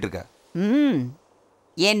வேஸ்ட் பண்ணிட்டு இருக்க?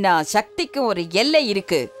 ஏன்னா சக்திக்கு ஒரு எல்லை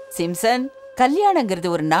இருக்கு சிம்சன். கல்யாணங்கிறது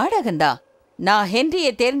ஒரு நாடகம்தான். நான்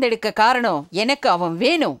ஹென்ரியை தேர்ந்தெடுக்க காரணம் எனக்கு அவன்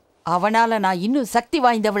வேணும். அவனால நான் இன்னும் சக்தி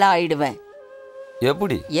வாய்ந்தவளா ஆயிடுவேன்.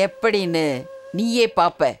 எப்படின்னு நீயே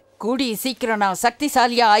பாப்ப. கூடி சீக்கிரம் நான்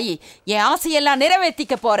சக்திசாலியா ஆகி என் ஆசையெல்லாம்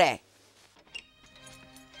நிறைவேற்றிக்க போறேன்.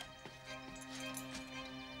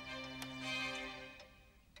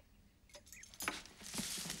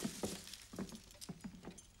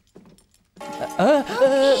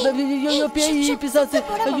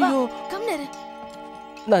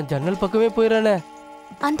 நான் ஜன்னல் பக்கமே போயிடறேனே.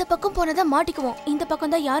 அந்த பக்கம் போனதா மாட்டிக்குவோம். இந்த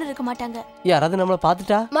பக்கம் தான் யாரும் இருக்க மாட்டாங்க. யாராவது நம்மள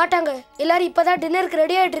பாத்துட்டா? மாட்டாங்க. எல்லாரும் இப்பதான் டின்னருக்கு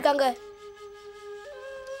ரெடி ஆயிட்டு இருக்காங்க.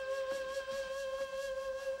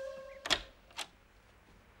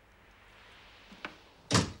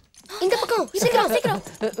 இந்த பக்கம் சீக்கிரம் சீக்கிரம்.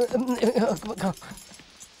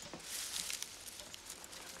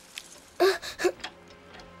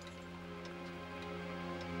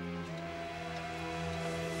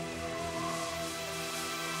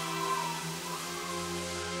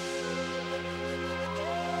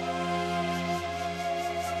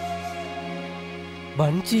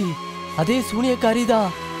 பன்சி, அதே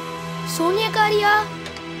சூனியக்காரிதான். சூனியக்காரியா?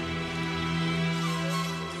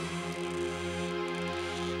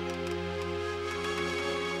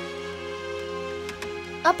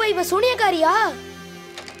 அப்ப இவ சூனியக்காரியா?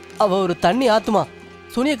 அவ ஒரு தண்ணி ஆத்மா,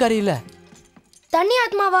 சூனியக்காரி இல்ல. தண்ணி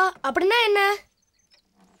ஆத்மாவா? அப்படின்னா என்ன?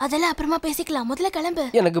 அதெல்லாம் அப்புறமா பேசிக்கலாம். முதல்ல கிளம்பு.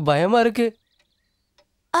 எனக்கு பயமா இருக்கு.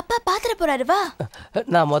 அப்பா பாத்திர போறாரு, வா.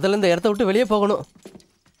 நான் முதல்ல இந்த இடத்த விட்டு வெளியே போகணும்.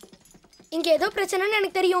 இங்க ஏதோ பிரச்சனைன்னு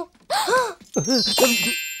எனக்கு தெரியும்.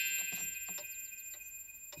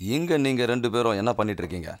 இங்க நீங்க ரெண்டு பேரும் என்ன பண்ணிட்டு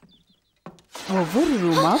இருக்கீங்க? ஒவ்வொரு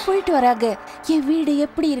ரூமா போயிட்டு வராங்க. என் வீடு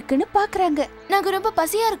எப்படி இருக்குன்னு பாக்குறாங்க. நாங்க ரொம்ப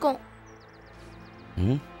பசியா இருக்கோம்.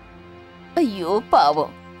 ஐயோ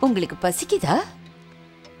பாவம், உங்களுக்கு பசிக்குதா?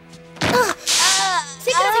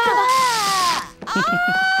 சீக்கிரம் சீக்கிரம்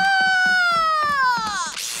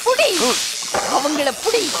புடி, அவங்கள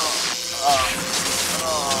புடி.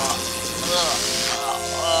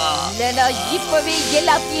 இல்லனா இப்பவே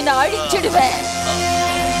எல்லாத்தையும் நான் அழிச்சிடுவேன்.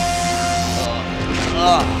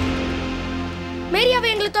 மேரி அவ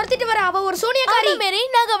எங்களை துரத்திட்டு வரா. அவ ஒரு சூனியக்காரி. மேரி,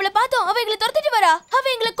 நாங்க அவளை பார்த்தோம். அவ எங்களை துரத்திட்டு வரா. அவ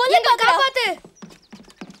எங்களை கொல்ல பாக்குறா. காப்பாத்து.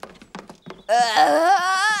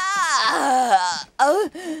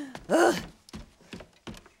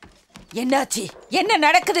 என்னாச்சு? என்ன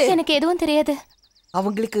நடக்குது? எனக்கு எதுவும் தெரியாது.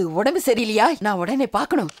 அவங்களுக்கு உடம்பு சரியில்லையா? நான் உடனே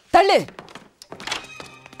பார்க்கணும். தள்ளு.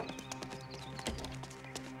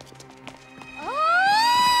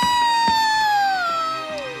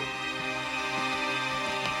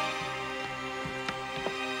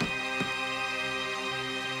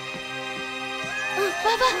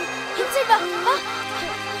 வா வா, இன்சைட் வா வா.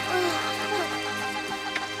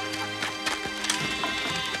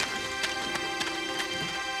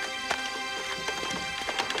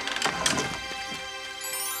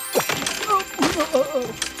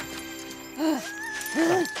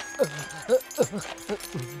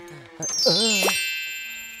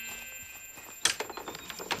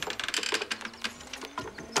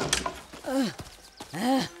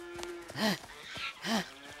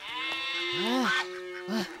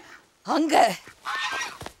 அங்க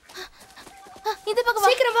இந்த பக்கம் வா.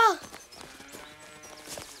 சீக்கிரம் வா.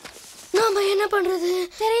 நாம என்ன பண்றது?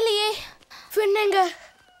 தெரியலையே. ஃபின்னங்க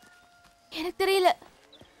எனக்கு தெரியல.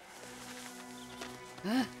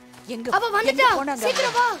 எங்க அவ வந்துட்டா. போனாங்க?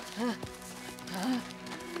 சீக்கிரம் வா.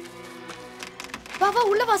 வா வா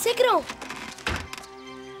உள்ள வா சீக்கிரம்.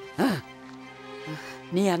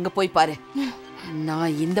 நீ அங்க போய் பாரு,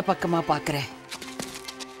 நான் இந்த பக்கமா பாக்குறேன்.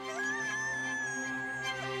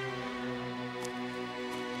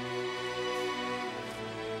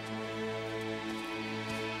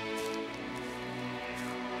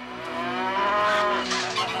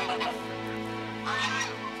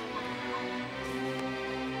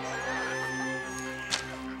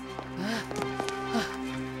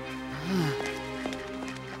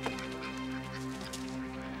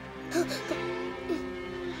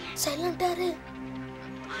 சைலண்டாரு.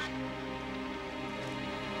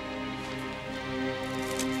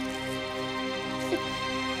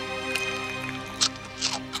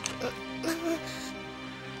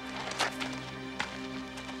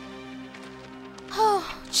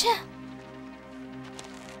 ச்சே.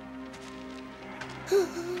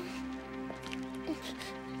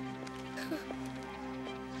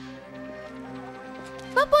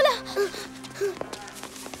 வா போலாம்.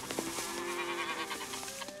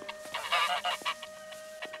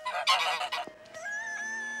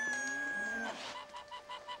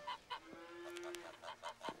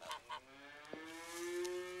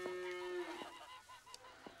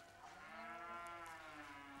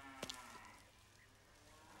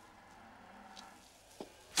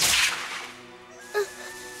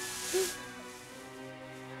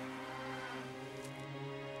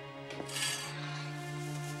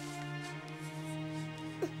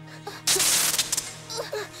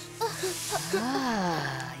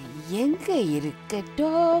 எங்க இருக்க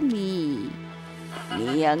டாமி? நீ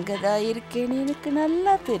அங்கதான் இருக்கேன்னு எனக்கு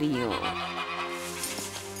நல்லா தெரியும்.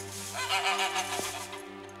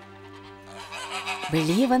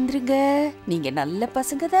 வெளியே வந்துருங்க. நீங்க நல்ல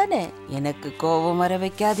பசங்க தானே. எனக்கு கோபம் வர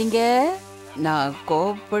வைக்காதீங்க. நான்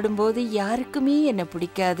கோபப்படும் போது யாருக்குமே என்ன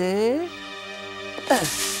பிடிக்காது.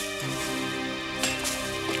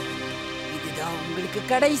 இதுதான் உங்களுக்கு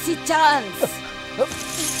கடைசி சான்ஸ்.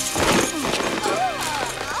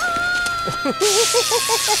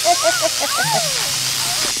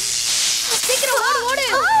 சீக்கிரம் ஓடு ஓடு.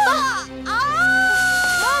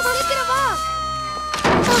 வா சீக்கிரம் வா.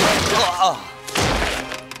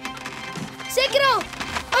 சீக்கிரம்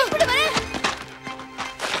இப்படி வர.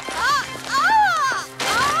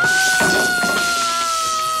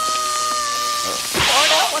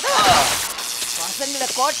 பசங்களை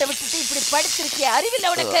கோட்டை விட்டுட்டு இப்படி படுத்திருக்கிய அறிவில்லை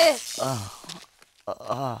உனக்கு?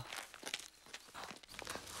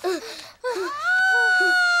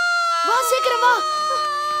 வா சீக்கிரம் வா.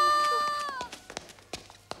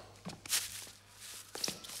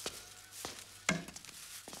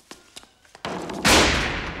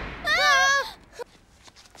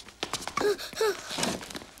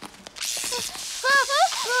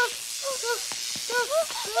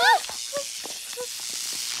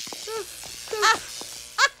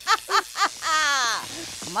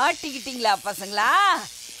 மாட்டிக்கிட்டீங்களா பசங்களா?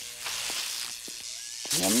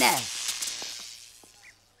 என்ன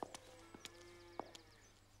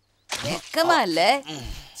வெக்கமா இல்ல?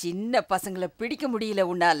 சின்ன பசங்களை பிடிக்க முடியல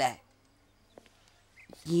உன்னால.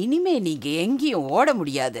 இனிமே நீங்க எங்கேயும் ஓட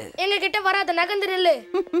முடியாது. எங்க கிட்ட வராத, நகர்ந்து நில்லு.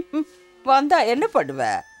 வந்தா என்ன பண்ணுவ?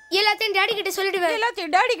 எல்லாத்தையும் டாடி கிட்ட சொல்லிடுவேன்.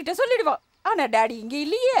 எல்லாத்தையும் டாடி கிட்ட சொல்லிடுவான். ஆனா டாடி இங்க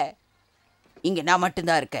இல்லையே. இங்க நான்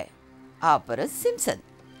மட்டும்தான் இருக்கேன். அப்புறம் சிம்சன்.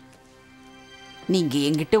 நீங்க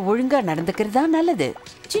என்கிட்ட ஒழுங்கா நடந்துக்கிறது தான் நல்லது.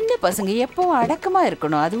 சின்ன பசங்க எப்பவும் அடக்கமா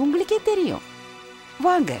இருக்கணும், அது உங்களுக்கே தெரியும்.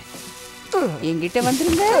 வாங்க என்கிட்ட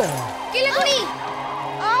வந்துருங்க. கிளம்பி.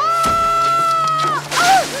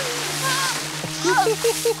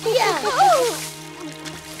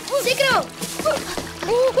 சீக்கிரம்.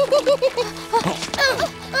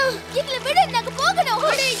 எங்களை விடு, நாங்க போகணும்.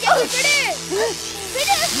 விடு, எங்களை விடு.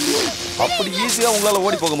 விடு. அப்படி ஈஸியா உங்களால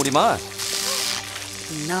ஓடி போக முடியுமா?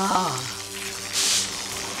 நான்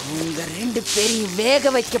உங்க 2 பேரையும் வேக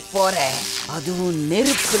வைக்க போறேன், அதுவும்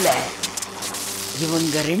நெருப்புல.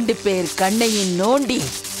 இவங்க 2 பேர் கண்ணையும் நோண்டி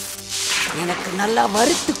எனக்கு நல்லா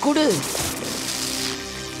வறுத்து கொடு.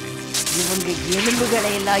 இவங்க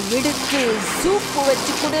எலும்புகளை எல்லாம் எடுத்து சூப்பு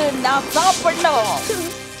வச்சு கொடு, நான் சாப்பிடணும்.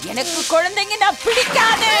 எனக்கு குழந்தைங்க நான்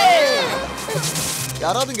பிடிக்காது.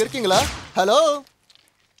 யாராவது இங்க இருக்கீங்களா? ஹலோ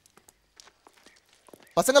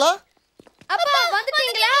பசங்களா? அப்பா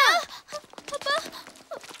வந்துட்டீங்களா? அப்பா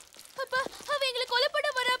அப்பா அவ எங்களை கொலை பண்ண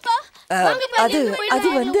வரப்பா. அது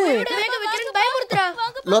வந்து வேக வைக்கிறேன்னு பயமுறுத்துறா.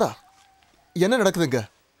 லோரா என்ன நடக்குதுங்க?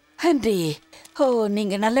 ஹென்றி, ஓ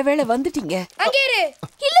நீங்க நல்ல வேளை வந்துட்டீங்க. அங்கே இரு.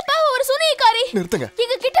 இல்லப்பா ஒரு சூனியக்காரி. நிறுத்துங்க.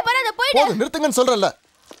 எங்க கிட்ட வராத போயிடு. போதும் நிறுத்துங்கன்னு சொல்றேன்ல.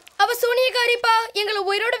 அவ சூனியக்காரிப்பா. எங்களை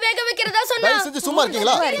உயிரோட வேக வைக்கிறதா சொன்னா. தயவு செஞ்சு சும்மா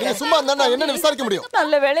இருக்கீங்களா? நீங்க சும்மா இருந்தா நான் என்னன்னு விசாரிக்க முடியும்.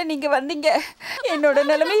 நல்ல வேளை நீங்க வந்தீங்க. என்னோட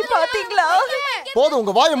நிலைமையை பாத்தீங்களா? போதும்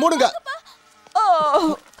உங்க வாயை மூடுங்க. ஓ,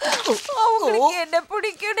 அவங்களுக்கு என்ன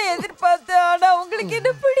பிடிக்கும்னு எதிர்பார்த்தேன், ஆனா அவங்களுக்கு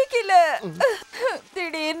என்ன பிடிக்கல.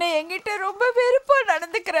 திடீர்னு என்கிட்ட ரொம்ப வெறுப்பா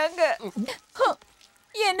நடந்துக்கிறாங்க.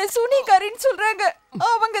 என்ன சூனியக்காரின்னு சொல்றாங்க.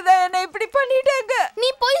 அவங்க தான் என்ன இப்படி பண்ணிட்டாங்க. நீ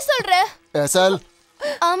போய் சொல்ற. எசல்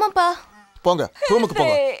ஆமாப்பா. போங்க ரூமுக்கு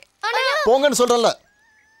போங்க. போங்கன்னு சொல்றேன்ல.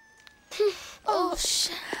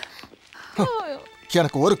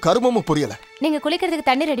 எனக்கு ஒரு கருமமும் புரியல. நீங்க குளிக்கிறதுக்கு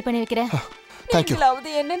தண்ணி ரெடி பண்ணி வைக்கிறேன். தேங்க்யூ.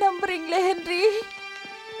 நீங்களாவது என்ன நம்புறீங்களே ஹென்றி?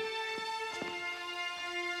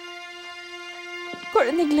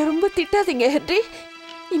 குழந்தைங்களை ரொம்ப திட்டாதீங்க ஹென்றி.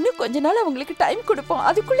 இன்னும் கொஞ்ச நாள் அவங்களுக்கு டைம் கொடுப்போம்.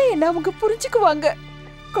 அதுக்குள்ள என்ன அவங்க புரிஞ்சுக்குவாங்க.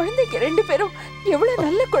 குழந்தைங்க 2 பேரும் எவ்வளவு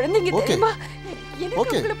நல்ல குழந்தைங்க தெரியுமா?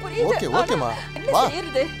 எனக்கு உங்களை புரியுது. ஓகேமா. என்ன வா.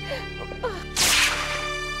 செய்யறது?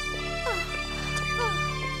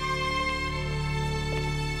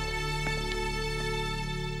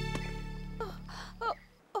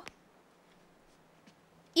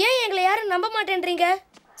 ஏன் எங்களை யாரும் நம்ப மாட்டேன்றீங்க?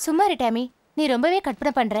 சும்மா இரு டாமி, நீ ரொம்பவே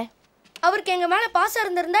கற்பனை பண்ற. அவருக்கு எங்க மேல பாசம்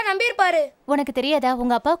இருந்திருந்தா நம்பியிருப்பாரு. உனக்கு தெரியாதா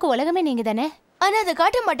உங்க அப்பாவுக்கு உலகமே நீங்க தானே? ஆனா அதை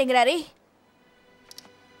காட்ட மாட்டேங்கிறாரே.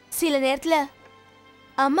 சில நேரத்துல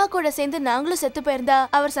அம்மா கூட சேர்ந்து நாங்களும் செத்து போயிருந்தா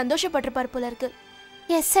அவர் சந்தோஷப்பட்டிருப்பார் போல இருக்கு.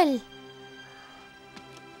 எஸ்எல்,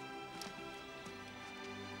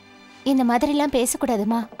 இந்த மாதிரிலாம்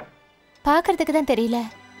பேசக்கூடாதுமா. பார்க்கறதுக்கு தான் தெரியல,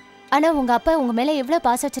 ஆனா உங்க அப்பா உங்க மேல எவ்வளவு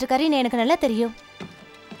பாசம் வச்சிருக்காருன்னு எனக்கு நல்லா தெரியும்.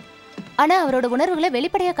 ஆனா அவரோட உணர்வுகளை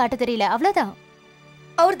வெளிப்படையா காட்ட தெரியல, அவ்வளவுதான்.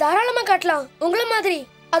 அவர் தாராளமா காட்டலாம், உங்கள மாதிரி.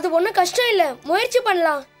 அது ஒண்ணும் கஷ்டம் இல்ல, முயற்சி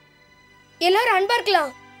பண்ணலாம். எல்லாரும் அன்பா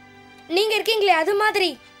இருக்கலாம். நீங்க இருக்கீங்களே அது மாதிரி.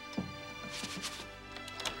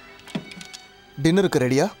 டின்னருக்கு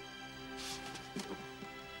ரெடியா?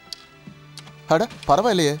 அட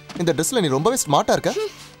பரவாயில்லையே, இந்த ட்ரெஸ்ல நீ ரொம்பவே ஸ்மார்ட்டா இருக்க.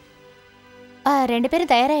 2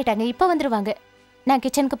 பேரும் தயாராயிட்டாங்க, இப்ப வந்துருவாங்க. நான்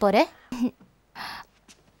கிச்சனுக்கு போறேன்.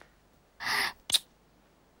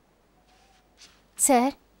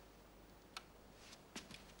 சார்.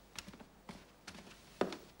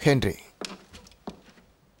 ஹென்றி,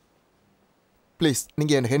 ப்ளீஸ்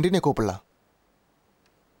நீங்க என்ன ஹென்ரினே கூப்பிடலாம்.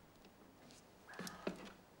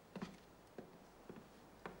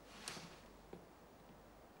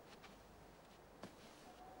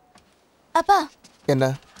 அப்பா, என்ன?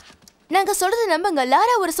 நாங்க சொல்றது நம்புங்க.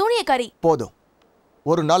 லாரா ஒரு சூனியக்காரி. போதும்.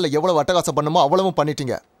 ஒரு நாள்ல எவ்வளவு அட்டகாசம் பண்ணுமோ அவ்வளவும்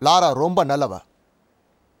பண்ணிட்டீங்க. லாரா ரொம்ப நல்லவ.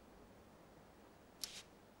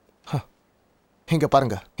 இங்க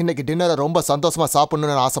பாருங்க, இன்னைக்கு டின்னரை ரொம்ப சந்தோஷமா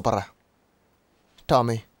சாப்பிடணும்னு நான் ஆசைப்படுறேன்.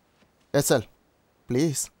 Tommy, SL,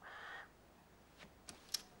 please.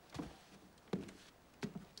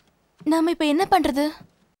 நாம இப்ப என்ன பண்றது?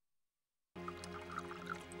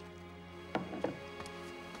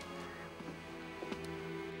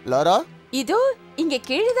 லாரா, இதோ இங்க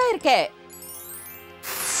கீழே தான் இருக்க.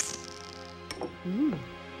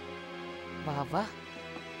 வா வா.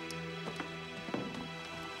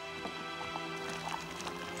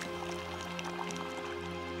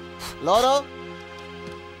 லாரா,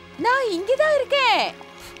 நான் இங்கதான் இருக்கேன்.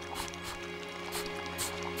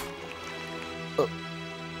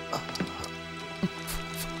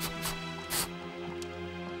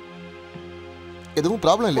 எதுவும்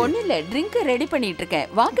ப்ராப்ளம் இல்லையா? ஒண்ணு இல்ல, ட்ரிங்க் ரெடி பண்ணிட்டு இருக்கேன்.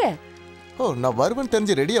 வாங்க. ஓ, நான் வருவேன்னு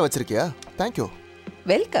தெரிஞ்சு ரெடியா வச்சிருக்கியா? தேங்க்யூ.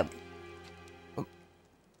 வெல்கம்.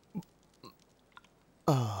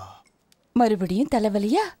 மறுபடியும்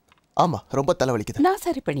தலைவலியா? ஆமா, ரொம்ப தலைவலிக்குது. நான்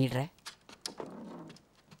சரி பண்ணிடுறேன்.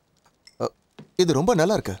 இது ரொம்ப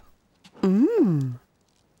நல்லா இருக்கு.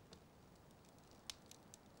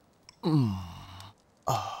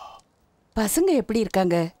 பசங்க எப்படி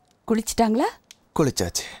இருக்காங்க? குளிச்சிட்டாங்களா?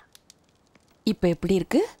 குளிச்சாச்சு. இப்ப எப்படி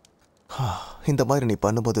இருக்கு? இந்த மாதிரி நீ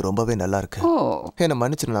பண்ணும்போது ரொம்பவே நல்லா இருக்கு. ஓ, என்ன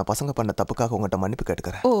மன்னிச்சிரு, நான் பசங்க பண்ண தப்புக்காக உங்கள்கிட்ட மன்னிப்பு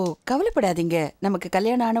கேட்டுக்கிறேன். ஓ கவலைப்படாதீங்க. நமக்கு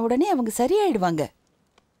கல்யாணம் ஆன உடனே அவங்க சரியாயிடுவாங்க.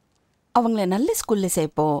 அவங்கள நல்ல ஸ்கூல்ல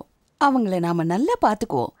சேர்ப்போம். அவங்கள நாம நல்லா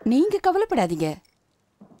பாத்துக்குவோம். நீங்க கவலைப்படாதீங்க.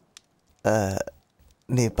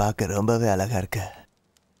 நீ பார்க்க ரொம்பவே அழகா இருக்க.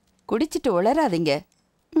 குடிச்சிட்டு உளராதீங்க.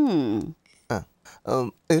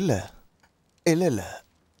 இல்ல இல்ல இல்ல,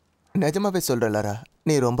 நிஜமாவே சொல்ற லாரா,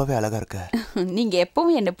 நீ ரொம்பவே அழகா இருக்க. நீங்க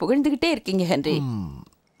எப்பவும் என்ன புகழ்ந்துகிட்டே இருக்கீங்க ஹென்றி.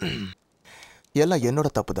 எல்லாம் என்னோட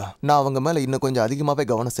தப்பு தான். நான் அவங்க மேல இன்னும் கொஞ்சம் அதிகமாவே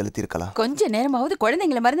கவனம் செலுத்தி இருக்கலாம். கொஞ்ச நேரமாவது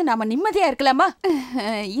குழந்தைங்களை மறந்து நாம நிம்மதியா இருக்கலாமா?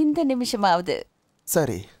 இந்த நிமிஷமாவது.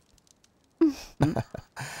 சரி,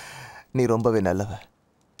 நீ ரொம்பவே நல்லவ.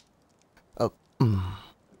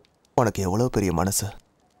 உனக்கு எவ்வளவு பெரிய மனசு.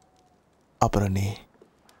 அப்புறம் நீ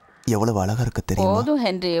எவ்வளவு அழகா இருக்கு தெரியுமா? போதும்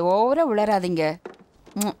ஹென்றி, ஓவரா உளராதீங்க.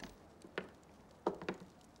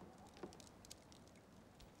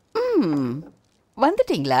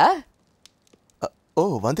 வந்துட்டீங்களா? ஓ,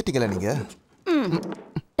 வந்துட்டீங்களா நீங்க?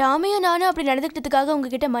 டாமியும் நானும் அப்படி நடந்துக்கிட்டதுக்காக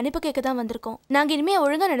உங்ககிட்ட மன்னிப்பு கேட்க தான் வந்திருக்கோம். நாங்க இனிமே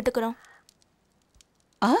ஒழுங்கா நடந்துக்கிறோம்.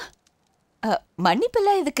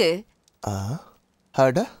 மன்னிப்பெல்லாம் எதுக்கு?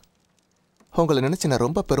 அட, உங்களை நினைச்சு நான்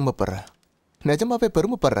ரொம்ப பெருமைப்படுறேன். நிஜமாவே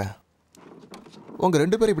பெருமைப்படுறேன். உங்க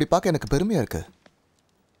 2 பேரும் இப்படி பார்க்க எனக்கு பெருமையா இருக்கு.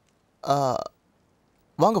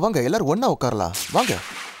 வாங்க வாங்க, எல்லாரும் ஒண்ணா உட்காரலாம். வாங்க.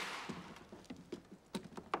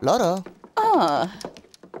 லாரா.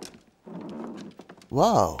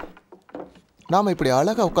 வாவ், நாம இப்படி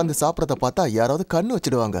அழகா உட்காந்து சாப்பிட்றத பார்த்தா யாராவது கண்ணு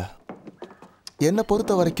வச்சிடுவாங்க. என்னை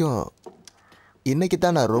பொறுத்த வரைக்கும் இன்னைக்கு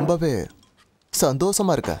தான் நான் ரொம்பவே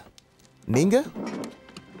சந்தோஷமா இருக்கேன். நீங்க?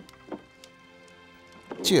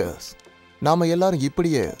 சியர்ஸ். நாம எல்லாரும்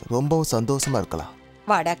இப்படியே ரொம்பவும் சந்தோஷமா இருக்கலாம்.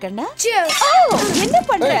 வாடா கண்ணா. என்ன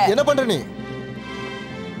பண்ற? என்ன பண்ற நீ?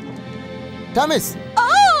 டாமிஸ்,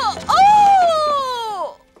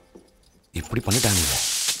 இப்படி பண்ணிட்டாங்க.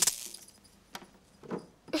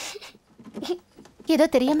 ஏதோ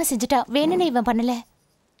தெரியாம செஞ்சுட்டா. வேணும்னு இவன் பண்ணல.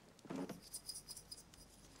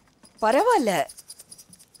 பரவாயில்ல,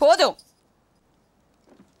 போதும்.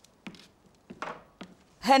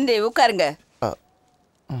 ஹென்றி, உட்காருங்க.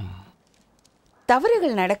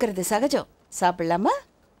 தவறுகள் நடக்கிறது சகஜம். சாப்பிடலாமா?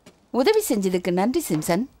 உதவி செஞ்சதுக்கு நன்றி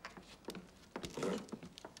சிம்சன்.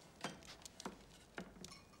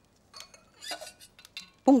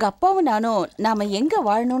 உங்க அப்பாவும் நானும் நாம எங்க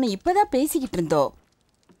வாழணும்னு இப்பதான் பேசிக்கிட்டு இருந்தோம்.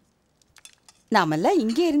 நாமெல்லாம்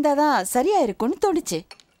இங்கே இருந்தாதான் சரியா இருக்கும்னு தோணுச்சு.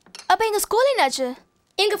 அப்ப எங்க ஸ்கூல் என்னாச்சு?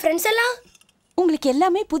 எங்க ஃப்ரெண்ட்ஸ் எல்லாம் உங்களுக்கு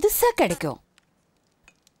எல்லாமே புதுசா கிடைக்கும்.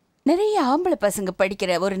 நிறைய ஆம்பளை பசங்க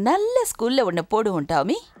படிக்கிற ஒரு நல்ல ஸ்கூல்ல உன்னை போடுவோம்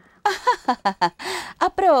டாமி.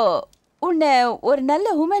 அப்புறம் உன்னை ஒரு நல்ல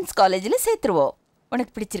உமன்ஸ் காலேஜில் சேர்த்துருவோம்.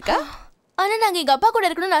 உனக்கு பிடிச்சிருக்கா? ஆனா நாங்க எங்க அப்பா கூட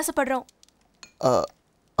இருக்கணும்னு ஆசைப்படுறோம்.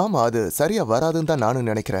 ஆமா, அது சரியா வராதுன்னு தான் நானும்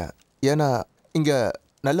நினைக்கிறேன். ஏன்னா இங்க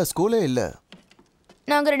நல்ல ஸ்கூலே இல்லை.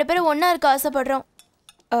 நாங்க 2 பேரும் ஒண்ணா இருக்க ஆசைப்படுறோம்.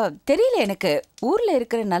 தெரியல எனக்கு. ஊர்ல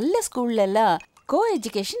இருக்கிற நல்ல ஸ்கூல்ல எல்லாம் கோ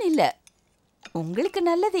எஜுகேஷன் இல்லை. உங்களுக்கு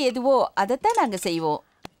நல்லது எதுவோ அதைத்தான் நாங்க செய்வோம்.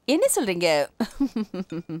 என்ன சொல்றீங்க?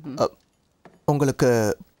 உங்களுக்கு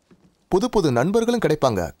புது புது நண்பர்களும்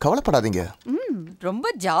கிடைப்பாங்க, கவலைப்படாதீங்க. ரொம்ப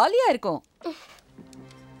ஜாலியா இருக்கும்.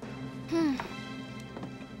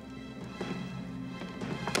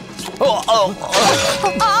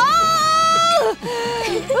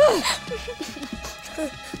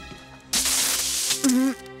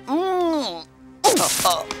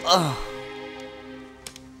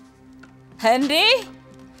 ஹென்றி,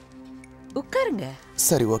 உட்காருங்க.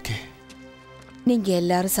 சரி, ஓகே. நீங்க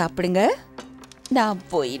எல்லாரும் சாப்பிடுங்க. நான்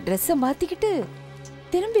போய் ட்ரெஸ்ஸை மாத்திக்கிட்டு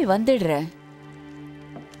திரும்பி வந்துடுறேன்.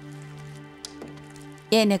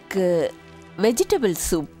 எனக்கு வெஜிடபிள்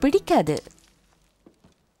சூப் பிடிக்காது.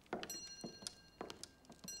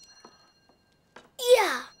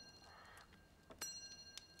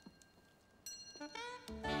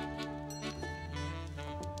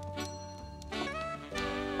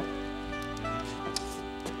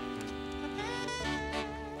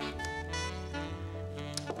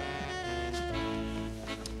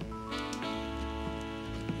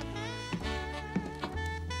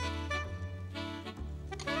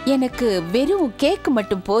 எனக்கு வெறும் கேக்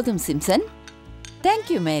மட்டும் போதும் சிம்சன்.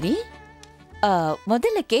 தேங்க்யூ மேரி.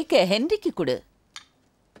 முதல்ல கேக்க ஹென்ரிக்கு கொடு.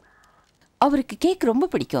 அவருக்கு கேக் ரொம்ப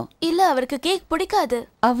பிடிக்கும். இல்ல, அவருக்கு கேக் பிடிக்காது.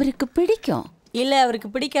 அவருக்கு பிடிக்கும். இல்ல, அவருக்கு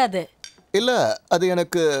பிடிக்காது. இல்ல, அது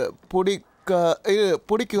எனக்கு பிடிக்கும்.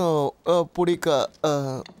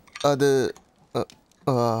 அது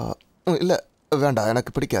இல்ல, வேண்டாம்,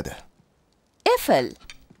 எனக்கு பிடிக்காது. எஃபல்,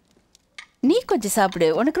 நீ கொஞ்சம் சாப்பிடு,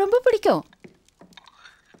 உனக்கு ரொம்ப பிடிக்கும்.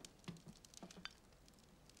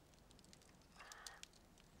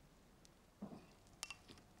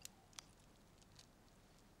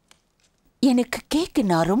 எனக்கு கேக்கு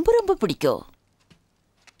நான் ரொம்ப ரொம்ப பிடிக்கும்.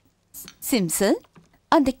 சிம்சன்,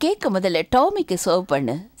 அந்த கேக்க முதல்ல டாமிக்கு சர்வ்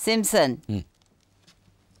பண்ணு. சிம்சன்.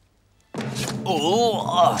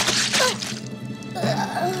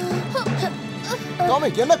 டாமி,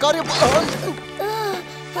 என்ன காரியம்?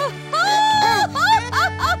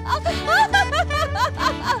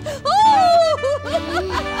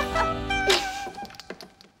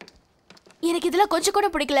 எனக்கு இதெல்லாம் கொஞ்சம் கூட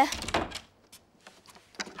பிடிக்கல.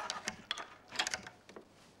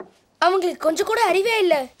 அவங்களுக்கு கொஞ்சம் கூட அறிவே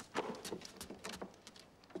இல்ல.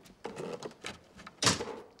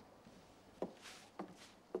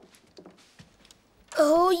 ஓ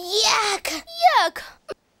yak yak.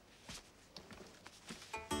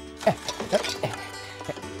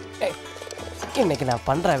 இன்னைக்கு நான்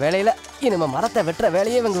பண்ற வேலையில இனிமே மரத்தை வெட்டுற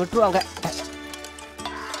வேலையே இவங்க விட்டுருவாங்க.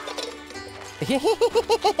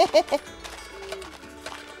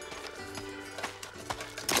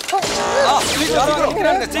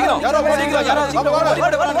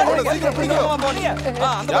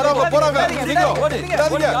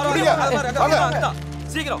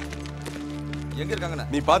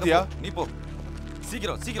 நீ பாத்தியா? நீ போ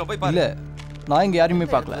சீக்கிரம் சீக்கிரம் போய் பாரு. இல்ல நான் இங்க யாரையுமே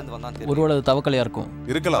பார்க்கல. ஒருவேளை அது தவக்கலையா இருக்கும்.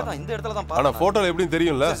 இருக்கலாம். இந்த இடத்துல தான் ஆனா போட்டோல எப்படின்னு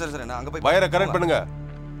தெரியும்ல. சரி சரி நான் அங்க போய் வயரை கரெக்ட் பண்ணுங்க.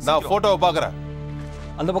 நான் போட்டோவை பார்க்கறேன்.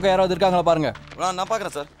 அந்த பக்கம் யாராவது இருக்காங்களா பாருங்க. நான்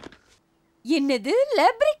பார்க்கறேன் சார். என்னது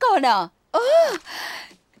லெப்ரிகானா? ஓ,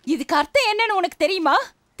 இதுக்கு அர்த்தம் என்னன்னு உனக்கு தெரியுமா?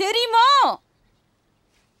 தெரியுமா?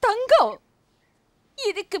 தங்கம்.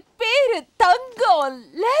 இதுக்கு பேரு தங்கம்.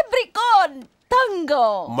 லெப்ரிகான்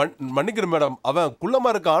தங்கம். மன்னிக்கிறேன் மேடம், அவன்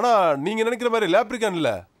குள்ளமா இருக்கான். ஆனா நீங்க நினைக்கிற மாதிரி லேப்ரிகான்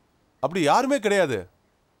இல்ல. அப்படி யாருமே கிடையாது.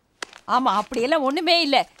 ஆமா, அப்படியெல்லாம் ஒண்ணுமே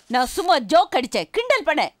இல்ல. நான் சும்மா ஜோக் அடிச்சேன், கிண்டல்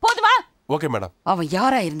பண்ண. போதுமா? Okay madam. அவன்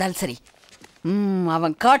யாரா இருந்தாலும் சரி,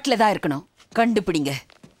 அவன் காட்டுல தான் இருக்கணும். கண்டுபிடிங்க.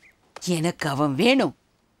 எனக்கு அவன் வேணும்.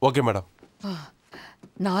 Okay madam.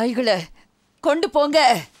 நாய்களை கொண்டு போங்க.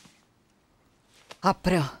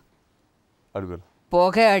 அப்புறம்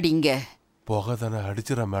புகை அடிங்க. புகை தானே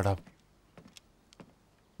அடிச்சிடறேன் மேடம்.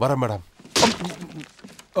 வர மேடம்.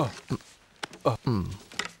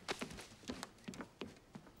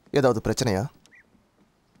 ஏதாவது பிரச்சனையா?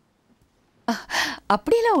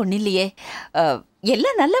 அப்படியெல்லாம் ஒன்றும் இல்லையே.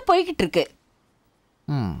 எல்லாம் நல்லா போய்கிட்டு இருக்கு.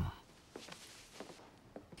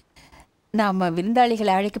 நாம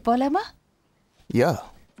விருந்தாளிகளை அழைக்க போலாமா? யா.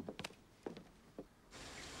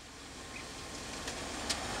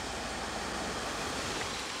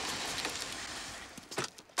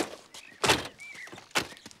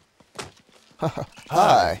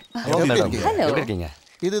 ஹாய். ஹலோ.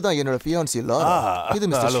 இதுதான் என்னோட ஃபியான்சி லாரா. இது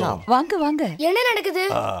மிஸ்டர் ஷாம். வாங்க வாங்க. என்ன நடக்குது?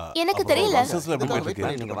 எனக்கு தெரியல.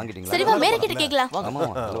 நீங்க வாங்கிட்டீங்களா? சரி வா, மேல கிட்ட கேக்கலாம். ஆமா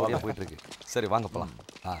ஓடியா போயிட்டு இருக்கு. சரி வாங்க போலாம்.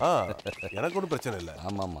 எனக்கு ஒன்றும் பிரச்சனை இல்லை.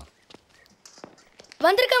 ஆமா ஆமா.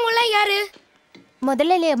 வந்திருக்கவங்க யாரு?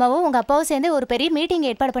 முதல்ல அம்மாவும் உங்க அப்பாவும் சேர்ந்து ஒரு பெரிய மீட்டிங்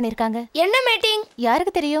ஏற்பாடு பண்ணிருக்காங்க. என்ன மீட்டிங்?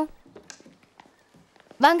 யாருக்கு தெரியும்?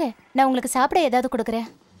 வாங்க, நான் உங்களுக்கு சாப்பிட ஏதாவது கொடுக்குறேன்.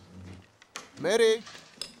 மேரி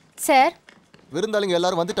சார், விருந்தாளிங்க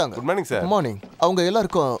எல்லாரும் வந்துட்டாங்க. Good morning sir. மார்னிங். அவங்க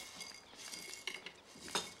எல்லாருக்கும்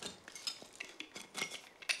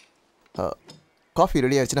காஃபி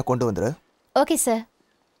ரெடி ஆயிடுச்சுன்னா கொண்டு வந்துரு. Okay sir.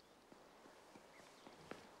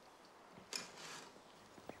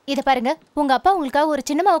 இத பாருங்க, உங்க அப்பா உங்களுக்காக ஒரு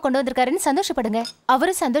சின்ன மாவை கொண்டு வந்திருக்காருன்னு சந்தோஷப்படுங்க.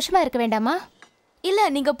 அவரும் சந்தோஷமா இருக்க வேண்டாமா? இல்ல,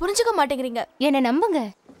 நீங்க புரிஞ்சுக்க மாட்டேங்கிறீங்க. என்ன நம்புங்க.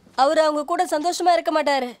 அவரு அவங்க கூட சந்தோஷமா இருக்க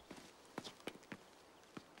மாட்டாரு.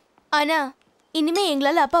 ஆனா இனிமே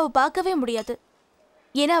எங்களால அப்பாவை பார்க்கவே முடியாது.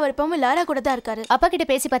 ஏன்னா அவர் எப்பவுமே லாரா கூட தான் இருக்காரு. அப்பா கிட்ட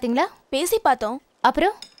பேசி பாத்தீங்களா? பேசி பார்த்தோம்.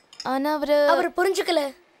 அப்புறம் ஆனா அவரு புரிஞ்சுக்கல.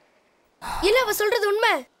 இல்ல, அவ சொல்றது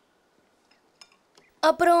உண்மை.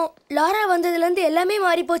 அப்புறம் லாரா வந்ததுல இருந்து எல்லாமே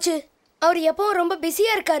மாறி போச்சு. அவர் எப்பவும் ரொம்ப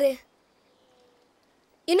பிஸியா இருக்காரு.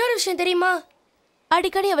 இன்னொரு விஷயம் தெரியுமா?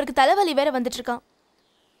 அடிக்கடி அவருக்கு தலைவலி வேற வந்துட்டு இருக்கான்.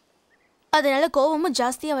 அதனால கோவமும்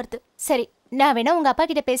ஜாஸ்தியா வருது. சரி, நான் வேணா உங்க அப்பா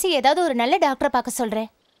கிட்ட பேசி ஏதாவது ஒரு நல்ல டாக்டரை பார்க்க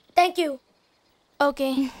சொல்றேன். தேங்க்யூ. ஓகே.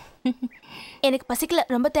 எனக்கு பசிக்கல,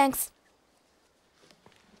 ரொம்ப தேங்க்ஸ்.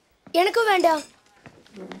 எனக்கும் வேண்டாம்.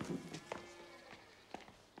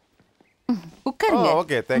 உட்காருங்க.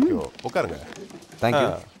 Okay, thank you. உட்காருங்க.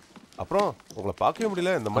 தேங்க்யூ. அப்புறம் உங்களை பார்க்கவே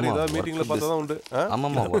முடியல. இந்த மாதிரி ஏதாவது மீட்டிங்ல பார்த்தா தான் உண்டு.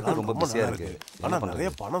 ஆமாம்மா, ரொம்ப பிஸியா இருக்கு. ஆனா நிறைய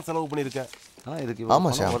பணம் செலவு பண்ணியிருக்கேன். ஆமா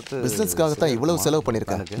ஷாம், பிசினஸ்க்காக தான் இவ்வளவு செலவு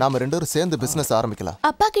பண்ணிருக்கேன். நாம ரெண்டு பேரும் சேர்ந்து பிசினஸ் ஆரம்பிக்கலாம்.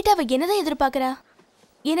 அப்பா கிட்ட அவ என்னதான் எதிர்பார்க்கறா?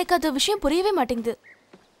 எனக்கு அது விஷயம் புரியவே மாட்டேங்குது.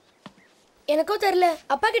 எனக்கும் தெரியல.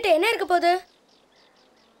 அப்பா கிட்ட என்ன இருக்க போகுது?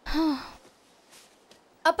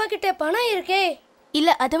 அப்பா கிட்ட பணம் இருக்கே. இல்ல,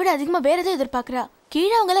 அதை விட அதிகமா வேற ஏதோ எதிர்பார்க்கறா.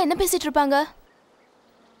 கீழே அவங்க எல்லாம் என்ன பேசிட்டு இருப்பாங்க?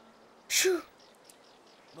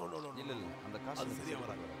 இல்ல இல்ல அந்த காசு சரியா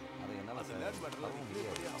வராது. அது என்னால பண்ணவும்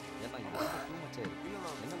முடியாது. ஏன்னா இது டூ மச் ஆயிருக்கு.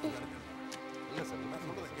 இல்ல சார், நான்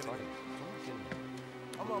சொல்றது கேளுங்க.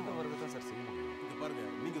 ஆமா ஆமா வரது தான் சார் செய்யணும். இங்க பாருங்க,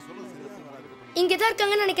 நீங்க சொல்றது சரியா வராது. இங்க தான்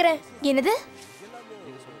இருக்காங்கன்னு நினைக்கிறேன். என்னது?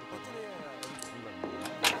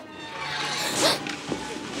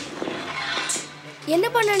 என்ன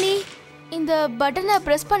பண்ண நீ? இந்த பட்டனை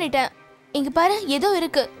பிரஸ் பண்ணிட்டேன். இங்க பாரு, ஏதோ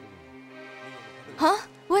இருக்கு.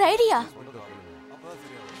 ஒரு ஐடியா.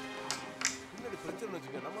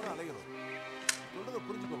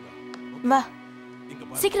 வா,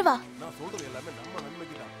 சீக்கிரம் வா.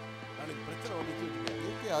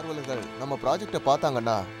 இயற்கை ஆர்வலர்கள் நம்ம ப்ராஜெக்டை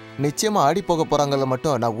பார்த்தாங்கன்னா நிச்சயமா ஆடி போக போறாங்கல்ல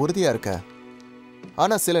மட்டும் நான் உறுதியா இருக்கேன்.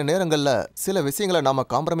 ஆனா சில நேரங்கள்ல சில விஷயங்களை நாம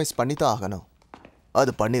காம்ப்ரமைஸ் பண்ணி தான் ஆகணும்.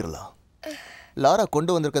 அது பண்ணிடலாம். லாரா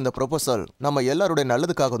கொண்டு வந்திருக்க இந்த ப்ரொபோசல் நம்ம எல்லாருடைய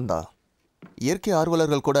நல்லதுக்காகவும் தான். இயற்கை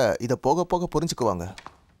ஆர்வலர்கள் கூட இதை போக போக புரிஞ்சுக்குவாங்க.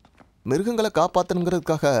 மிருகங்களை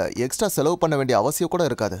காப்பாற்றணுங்கிறதுக்காக எக்ஸ்ட்ரா செலவு பண்ண வேண்டிய அவசியம் கூட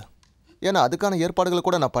இருக்காது. ஏன்னா அதுக்கான ஏற்பாடுகளை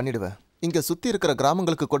கூட நான் பண்ணிடுவேன். இங்கே சுற்றி இருக்கிற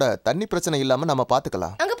கிராமங்களுக்கு கூட தண்ணி பிரச்சனை இல்லாமல் நம்ம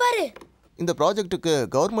பார்த்துக்கலாம். அங்க பாரு. இந்த ப்ராஜெக்ட்டுக்கு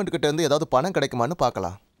கவர்மெண்ட் கிட்ட இருந்து ஏதாவது பணம் கிடைக்குமான்னு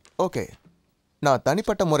பார்க்கலாம். ஓகே, நான்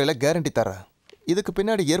தனிப்பட்ட முறையில் கேரண்டி தரேன். இதுக்கு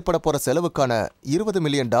பின்னாடி ஏற்பட போகிற செலவுக்கான $20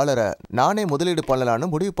 மில்லியன் நானே முதலீடு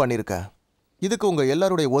பண்ணலான்னு முடிவு பண்ணியிருக்கேன். இதுக்கு உங்கள்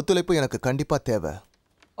எல்லாருடைய ஒத்துழைப்பு எனக்கு கண்டிப்பாக தேவை.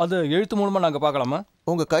 அது எழுத்து மூலமாக நாங்கள் பார்க்கலாமா?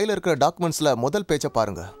 உங்கள் கையில் இருக்கிற டாக்குமெண்ட்ஸில் முதல் பேஜை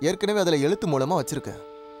பாருங்கள். ஏற்கனவே அதில் எழுத்து மூலமாக வச்சுருக்கேன்.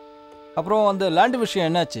 அப்புறம் அந்த லேண்டு விஷயம்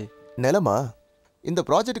என்னாச்சு? நிலமா? இந்த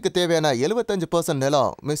ப்ராஜெக்ட்டுக்கு தேவையான 75%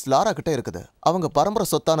 நிலம் மிஸ் லாரா கிட்ட இருக்குது. அவங்க பரம்பரை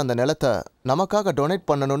சொத்தான அந்த நிலத்தை நமக்காக டொனேட்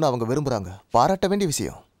பண்ணணும்னு அவங்க விரும்புகிறாங்க. பாராட்ட வேண்டிய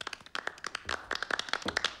விஷயம்.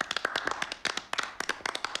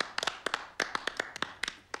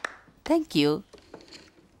 தேங்க்யூ.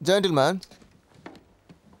 ஜென்டில்மேன்,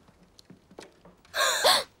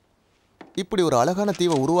 இப்படி ஒரு அழகான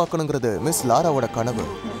தீவை உருவாக்கணுங்கிறது மிஸ் லாராவோட கனவு.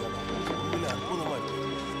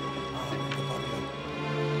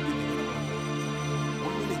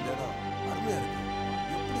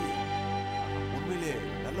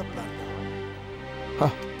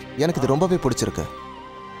 எனக்கு இது ரொம்பவே பிடிச்சிருக்கு.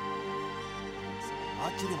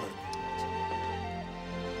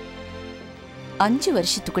 5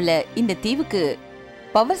 வருஷத்துக்குள்ள இந்த தீவுக்கு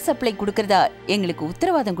பவர் சப்ளை கொடுக்கறதா எங்களுக்கு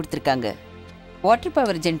உத்தரவாதம் கொடுத்திருக்காங்க. Water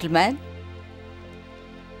power gentleman.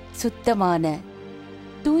 சுத்தமான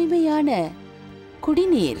தூய்மையான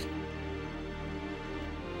குடிநீர்.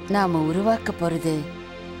 நாம உருவாக்க போறது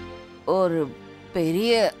ஒரு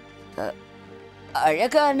பெரிய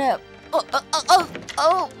அழகான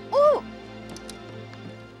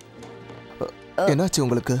என்னாச்சு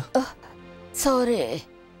உங்களுக்கு? சாரி,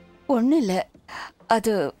 ஒன்றும் இல்லை.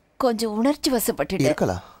 அது கொஞ்சம் உணர்ச்சி வசப்பட்டு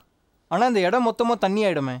இருக்கலாம். ஆனால் இந்த இடம் மொத்தமாக தண்ணி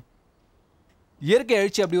ஆகிடுமே. இயற்கை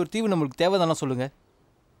அழிச்சு அப்படி ஒரு தீவு நம்மளுக்கு தேவைதானே சொல்லுங்க.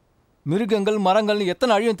 மிருகங்கள் மரங்கள்னு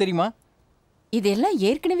எத்தனை அழியும் தெரியுமா? இதெல்லாம்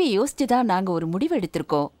ஏற்கனவே யோசிச்சு தான் நாங்கள் ஒரு முடிவு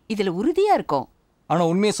எடுத்திருக்கோம். இதில் உறுதியாக இருக்கோம்.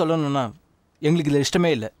 ஆனால் உண்மையை சொல்லணும்னா எங்களுக்கு இதில்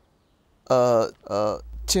இஷ்டமே இல்லை.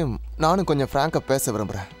 சிம், நானும் கொஞ்சம் ஃப்ராங்காக பேச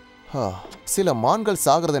விரும்புகிறேன். சில மான்கள்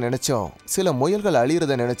சாகிறத நினைச்சோம், சில முயல்கள்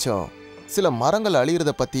அழியிறத நினைச்சோம், சில மரங்கள்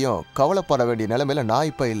அழியிறத பற்றியும் கவலைப்பட வேண்டிய நிலைமையில நான்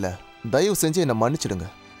இப்போ இல்லை. தயவு செஞ்சு என்னை மன்னிச்சிடுங்க.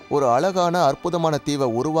 ஒரு அழகான அற்புதமான தீவை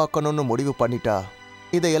உருவாக்கணும்னு முடிவு பண்ணிட்டா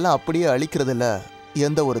இதையெல்லாம் அப்படியே அழிக்கிறதுல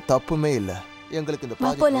எந்த ஒரு தப்புமே இல்லை. எங்களுக்கு இந்த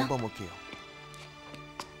ப்ராஜெக்ட் ரொம்ப முக்கியம்.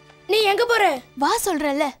 நீ எங்க போற? வா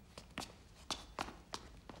சொல்றல.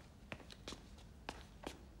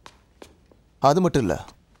 அது மட்டும் இல்ல,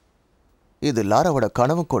 இது லாராவோட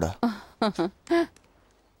கனவும் கூட.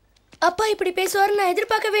 அப்பா இப்படி பேசுவாரு நான்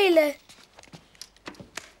எதிர்பார்க்கவே இல்லை.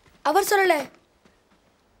 அவர் சொல்லல,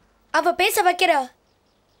 அவ பேச வைக்கிறா.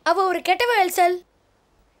 அவ ஒரு கெட்டவ எல்சல்.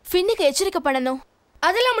 ஃபின்னுக்கு எச்சரிக்கை பண்ணணும்.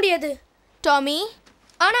 அதெல்லாம் முடியாது டாமி.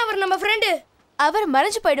 ஆனா அவர் நம்ம ஃப்ரெண்டு. அவர்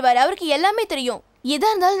மறைஞ்சு போயிடுவாரு. அவருக்கு எல்லாமே தெரியும்.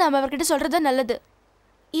 எதா இருந்தாலும் நாம அவர்கிட்ட சொல்றது நல்லது.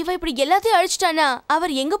 இவ இப்படி எல்லாத்தையும் அழிச்சிட்டானா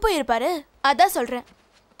அவர் எங்க போயிருப்பாரு? அதான் சொல்றேன்.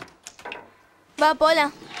 வா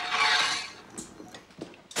போலாம்.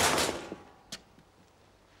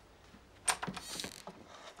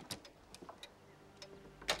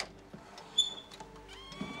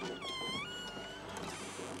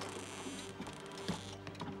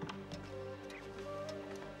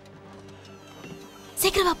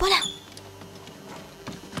 சீக்கிரம் வா போலாம்.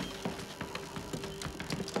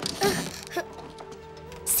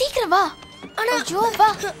 சீக்கிரம் வா. ஆனா ஐயோ வா.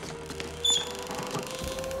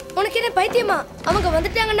 உனக்கு என்ன பைத்தியமா? அவங்க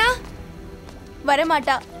வந்துட்டாங்கன்னா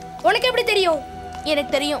வரமாட்டா. உனக்கு எப்படி தெரியும்?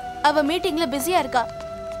 எனக்கு தெரியும். அவ மீட்டிங்ல பிஸியா இருக்கா.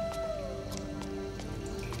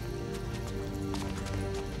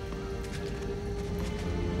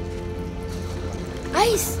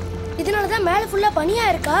 ஐஸ். இதனாலதான் மேல ஃபுல்லா பனியா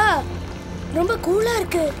இருக்கா? ரொம்ப கூலா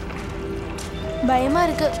இருக்கு. பயமா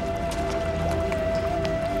இருக்கு.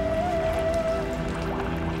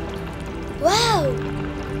 வாவ்.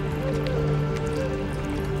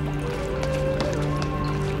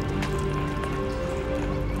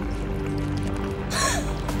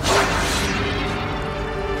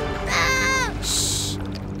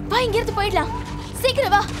 வா இங்க இருந்து போயிடலாம்.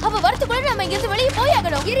 சீக்கிரம் வா. அவ வரதுக்குள்ள நாம இங்க இருந்து வெளியே போய்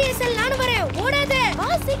ஆகணும். இரு எஸ்எல், நானும் வரேன். ஓடாத. வா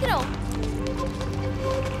சீக்கிரம்.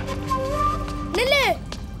 நில்லு.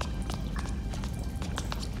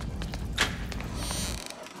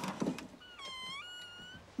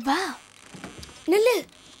 வா. நில்லு.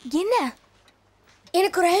 என்ன?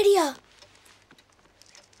 எனக்கு ஒரு ஐடியா.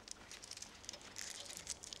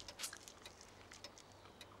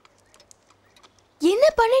 என்ன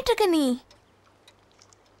பண்ணிட்டு இருக்க நீ?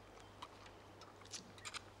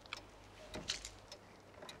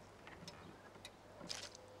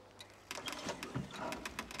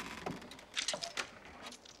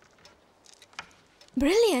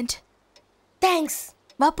 பிரில்லியன்ட். தேங்க்ஸ்.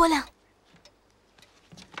 வா போலாம்.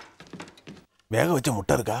 வேக வச்ச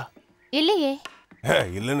முட்டை இருக்கா? இல்லையே.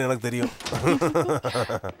 இல்லைன்னு எனக்கு தெரியும்.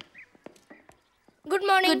 Good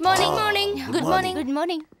morning. Good morning. Morning. Good morning. Good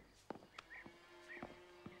morning.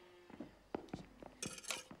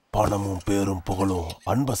 பணமும் பேரும் புகழும்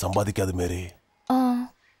அன்பை சம்பாதிக்காது மேரி.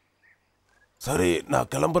 சரி, நான்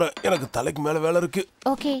கிளம்புறேன். எனக்கு தலைக்கு மேல வேலை இருக்கு.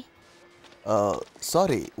 ஓகே.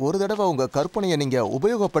 சாரி, ஒரு தடவை உங்க கற்பனையை நீங்க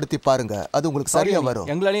உபயோகப்படுத்தி பாருங்க, அது உங்களுக்கு சரியா வரும்.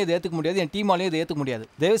 எங்களாலையும் இதை ஏற்றுக்க முடியாது, என் டீமாலையும் இதை ஏற்றுக்க முடியாது.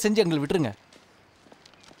 தயவு செஞ்சு எங்களை விட்டுருங்க.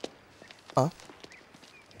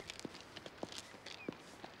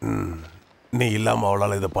 நீ இல்லாம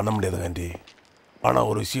அவளால இதை பண்ண முடியாது ஆண்டி. ஆனா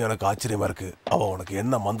ஒரு விஷயம் எனக்கு ஆச்சரியமா இருக்கு. அவ உனக்கு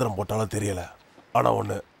என்ன மந்திரம் போட்டாலும் தெரியல. ஆனா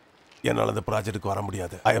ஒண்ணு, என்னால இந்த ப்ராஜெக்ட்டுக்கு வர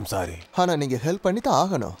முடியாது. I am sorry. ஆனா நீங்க ஹெல்ப் பண்ணி தான்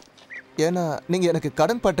ஆகணும், ஏன்னா நீங்க எனக்கு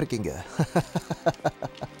கடன் பட்டிருக்கீங்க.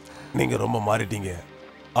 நீங்க ரொம்ப மாறிட்டீங்க,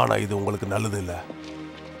 ஆனா இது உங்களுக்கு நல்லது இல்ல.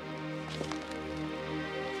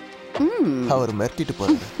 அவர் மிரட்டிட்டு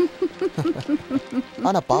போறாரு.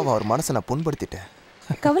 ஆனா பாவம், அவர் மனசை நான் புண்படுத்திட்டேன்.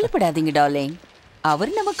 கவலைப்படாதீங்க டார்லிங்,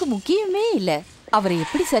 அவர் நமக்கு முக்கியமே இல்ல. அவரை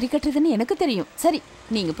எப்படி சரி கட்டுறதுன்னு எனக்கு தெரியும். சரி,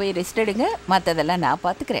 நீங்க போய் ரெஸ்ட் எடுங்க, மத்ததெல்லாம் நான்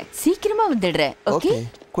பாத்துக்கிறேன். சீக்கிரமா வந்துடுறேன். ஓகே,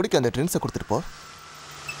 குடிக்க அந்த ட்ரிங்க்ஸை கொடுத்துட்டு போ.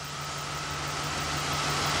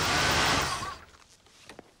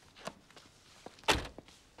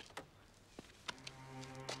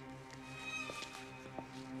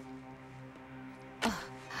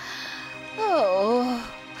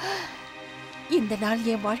 இந்த நாள்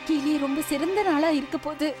என் வாழ்க்கையிலேயே ரொம்ப சிறந்த நாளா இருக்க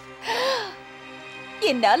போது.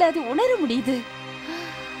 என்னால அது உணர முடியுது.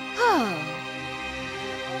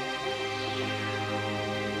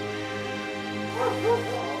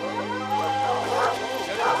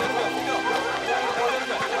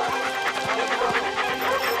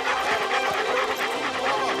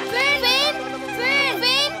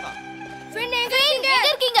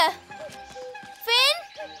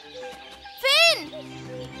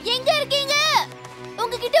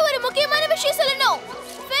 உங்ககிட்ட ஒரு முக்கியமான விஷயம் சொல்லணும்.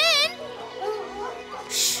 ஃபேன்,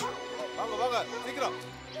 வாங்க வாங்க, சீக்கிரம்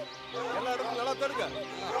எல்லா இடத்துலயும் நல்லா தேடுங்க.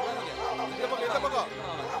 இந்த பக்கம்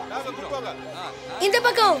நாங்க குடுவாங்க. இந்த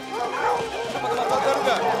பக்கம் நல்லா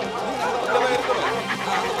தேடுங்க. இதெல்லாம் இருக்கணும்.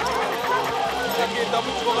 எங்க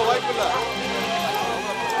தப்பிச்சு போக வாய்ப்பு இல்ல.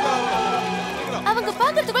 அவங்க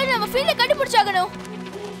பாக்கிறதுக்குள்ள நம்ம ஃபீல்ட கண்டுபிடிச்சாகணும்.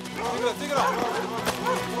 சீக்கிரம் சீக்கிரம்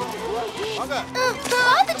வாங்க.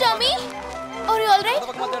 பாத்து Tommy. Are you all right?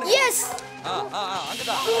 Yes.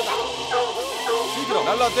 அங்கடா. சீக்கிரம்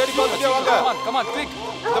நல்லா தேடி பாத்துட்டே வாங்க. Come on quick.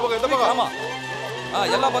 இந்த பக்கம் ஆமா.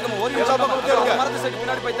 எல்லா பக்கமும் ஒரு எல்லா பக்கமும் தேடுங்க. மரத்து சைடு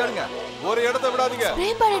பின்னாடி போய் தேடுங்க. ஒரு இடத்தை விடாதீங்க. ஸ்ப்ரே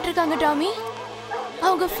பண்ணிட்டு இருக்காங்க டாமி.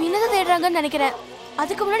 அவங்க ஃபினத தேடுறாங்கன்னு நினைக்கிறேன்.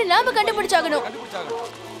 அதுக்கு முன்னாடி நாம கண்டுபிடிச்சாகணும்.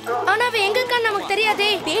 ஆனா அவ எங்க இருக்கான்னு நமக்கு தெரியாதே.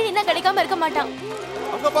 தேடினா கிடைக்காம இருக்க மாட்டான்.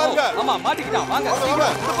 அங்க பாருங்க. ஆமா, மாட்டிக்கிட்டான். வாங்க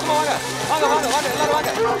சீக்கிரம் இந்த பக்கம் வாங்க. வாங்க வாங்க வாங்க எல்லாரும்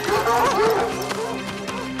வாங்க.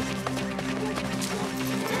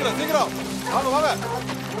 சீக்கிரம் சீக்கிரம் வாங்க வாங்க.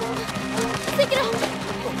 சீக்கிரம்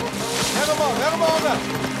வேகமா வேகமா வாங்க.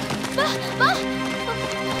 வா வா.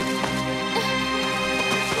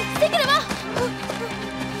 சீக்கிரம் வா.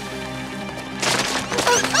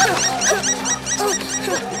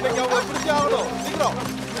 இன்னைக்கு அவங்க பிடிச்சே ஆகணும். சீக்கிரம்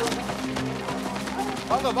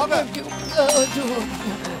வாங்க வாங்க.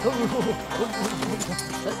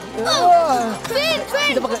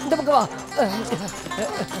 இந்த பக்கம் வா.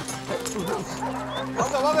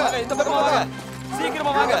 வாங்க வாங்க. இந்த பக்கம் வாங்க.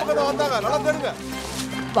 சீக்கிரமா வாங்க. பக்கம் வந்தாங்க. நல்லா தேடுங்க.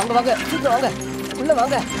 வாங்க வாங்க, சீக்கிரம் வாங்க. உள்ள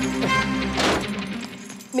வாங்க.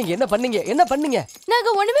 நீங்க என்ன பண்ணீங்க? நாங்க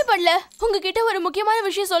ஒண்ணுமே பண்ணல. உங்ககிட்ட ஒரு முக்கியமான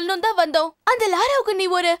விஷயம் சொல்லணும் தான் வந்தோம். அந்த லாராவுக்கு நீ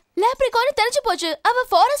ஒரு லேப்ரிகான் தெரிஞ்சு போச்சு. அவ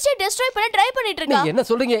ஃபாரஸ்டை டெஸ்ட்ராய் பண்ண ட்ரை பண்ணிட்டு இருக்கா. நீங்க என்ன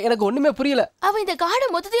சொல்றீங்க? எனக்கு ஒண்ணுமே புரியல. அவ இந்த காடை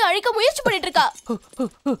மொத்தத்தையும் அழிக்க முயற்சி பண்ணிட்டு இருக்கா.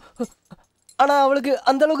 ஆனா அவளுக்கு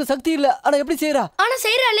அந்த அளவுக்கு சக்தி இல்ல. ஆனா எப்படி செய்யறா? ஆனா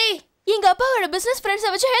செய்யறாளே. எங்க அப்பாவோட பிசினஸ் ஃப்ரெண்ட்ஸை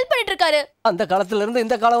வச்சு ஹெல்ப் பண்ணிட்டு இருக்காரு. அந்த காலத்துல இருந்து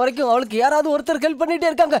இந்த காலம் வரைக்கும் அவளுக்கு யாராவது ஒருத்தர் ஹெல்ப் பண்ணிட்டே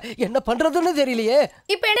இருக்காங்க. என்ன பண்றதுன்னு தெரியலையே.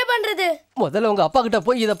 இப்போ என்ன பண்றது? முதல்ல உங்க அப்பா கிட்ட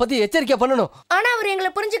போய் இத பத்தி எச்சரிக்கை பண்ணணும். ஆனா அவர்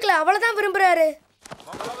எங்களை புரிஞ்சுக்கல. அவ்வளவுதான் விரும்புறாரு.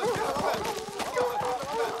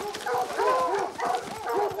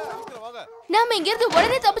 நாம இங்க இருந்து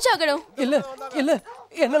உடனே தப்பிச்சாகணும். இல்ல இல்ல,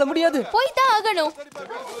 என்னால முடியாது. போய் தான் ஆகணும்.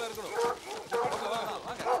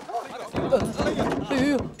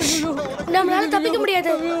 நம்மளால தப்பிக்க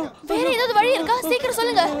முடியாது. வேற ஏதாவது வழி இருக்கா? சீக்கிரம்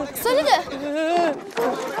சொல்லுங்க.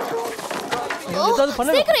 ஏதாவது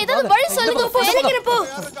பண்ணணும். சீக்கிரம் ஏதாவது வழி சொல்லுங்க. சீக்கிரம் போ.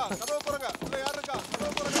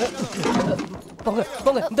 போங்க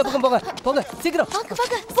போங்க, இந்த பக்கம் போங்க. போங்க சீக்கிரம்.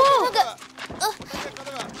 வாங்க போங்க.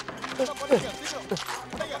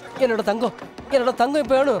 என்னோட தங்கம்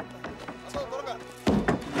இப்ப வேணும்.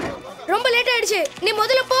 ரொம்ப லேட் ஆயிடுச்சு. நீ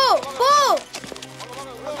முதல்ல போ.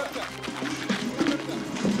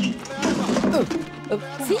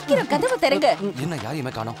 சீக்கிரம் கதவு திறங்க. என்ன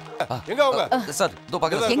யாரையுமே காணோம். எங்க அவங்க? சார் இதோ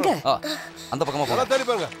பக்கத்துல. எங்க? அந்த பக்கமா போங்க. தேடி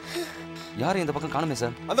பாருங்க. யாரும் இந்த பக்கம் காணுமே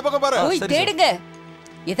சார். அந்த பக்கம் பாரு. போய் தேடுங்க.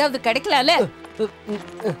 ஏதாவது கிடைக்கலாம்ல?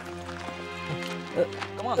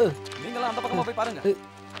 நீங்க அந்த பக்கமா போய் பாருங்க.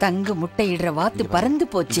 தங்க முட்டையிடுற வாத்து பறந்து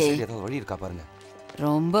போச்சே. ஏதாவது வழி இருக்கா பாருங்க.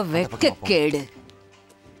 ரொம்ப வெட்கக்கேடு.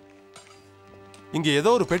 இங்க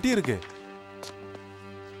ஏதோ ஒரு பெட்டி இருக்கு.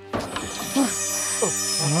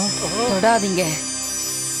 தொடாதீங்க.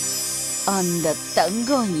 அந்த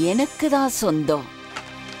தங்கம் எனக்கு தான் சொந்தம்.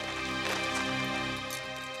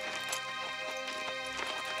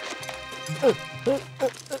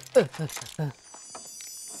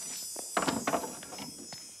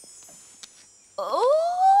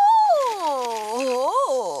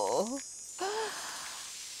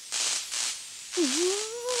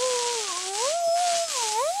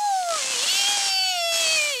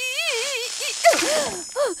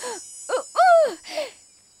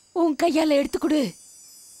 உன் கையால எடுத்து கொடு.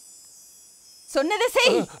 சொன்னதை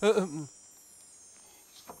செய்.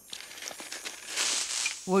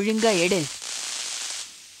 ஒழுங்கா எடு.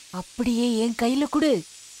 அப்படியே என் கையில கொடு.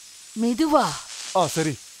 மெதுவா.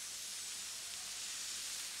 சரி.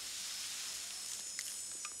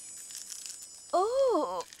 ஓ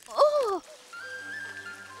ஓ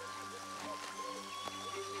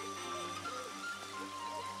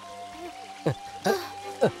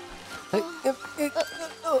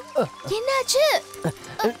என்னாச்சு?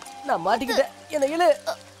 நான் மாட்டிக்கிட்டேன். என்ன இழு.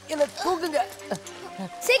 என்ன தூக்குங்க.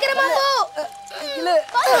 சீக்கிரமா போ. இழு.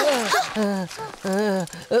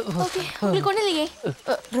 ஓகே, உங்களுக்கு ஒண்ணு இல்லையே.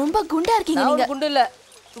 ரொம்ப குண்டா இருக்கீங்க நான் நீங்க. குண்டு இல்ல.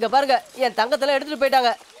 இங்க பாருங்க, என் தங்கத்தெல்லாம் எடுத்துட்டு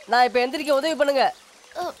போயிட்டாங்க. நான் இப்ப எந்திரிக்க உதவி பண்ணுங்க.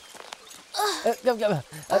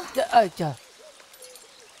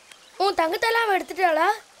 உன் தங்கத்தெல்லாம் எடுத்துட்டாளா?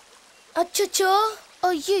 அச்சச்சோ.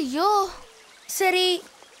 ஐயோ. சரி,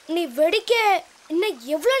 நீ வெடிக்க இன்னும்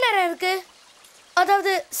எவ்வளவு நேரம் இருக்கு?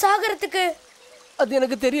 அதாவது சாகறதுக்கு. அது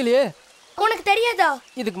எனக்கு தெரியலையே. உனக்கு தெரியாதா?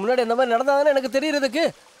 இதுக்கு முன்னாடி இந்த மாதிரி நடந்தாதானே எனக்கு தெரியறதுக்கு.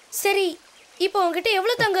 சரி, இப்போ உன்கிட்ட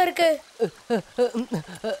எவ்வளவு தங்கம் இருக்கு?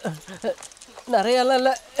 நிறையெல்லாம்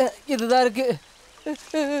இல்ல, இதுதான் இருக்கு.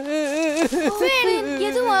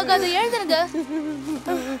 எதுவும் ஆகாது, எழுந்துருங்க.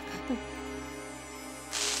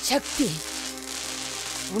 சக்தி,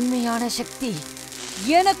 உண்மையான சக்தி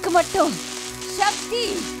எனக்கு மட்டும். சக்தி,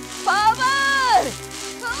 பவர்.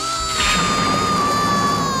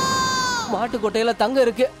 மாட்டு கொட்டையில தங்கம்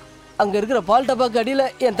இருக்கு. அங்க இருக்கிற பால் டப்பாக்கு அடியில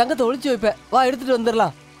என் தங்கத்தை ஒளிச்சு வைப்பேன். வா, எடுத்துட்டு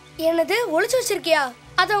வந்துடலாம். என்னது, ஒளிச்சு வச்சிருக்கியா?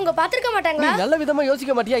 அதை அவங்க பாத்திருக்க நீ மாட்டாங்களா? நல்ல விதமா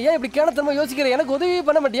யோசிக்க மாட்டியா? ஏன் இப்படி கேனத்தனமா யோசிக்கிற? எனக்கு உதவி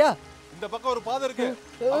பண்ண மாட்டியா? இந்த பக்கம் ஒரு பாதை இருக்கு.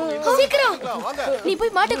 சீக்கிரம் வாங்க. நீ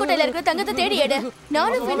போய் மாட்டுக்கொட்டையில இருக்கிற தங்கத்தை தேடி எடு.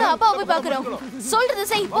 நானும் ஃபின் அப்பா போய் பாக்குறோம். சொல்றது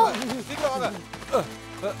செய் போ. சீக்கிரம் வாங்க.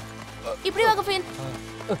 இப்படி வாங்க ஃபின்.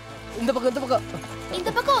 இந்த பக்கம், இந்த பக்கம். இந்த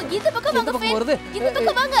பக்கம் வாங்க இந்த பக்கம் ஃபின். வருது. இந்த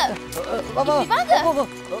பக்கம் வாங்க. வா, வா, இப்படி வாங்க. வா, வா.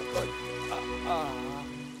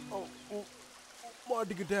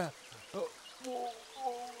 மாட்டிக்கிட்டேன்.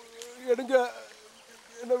 எடுங்க,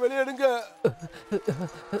 என்ன வெளியே எடுங்க.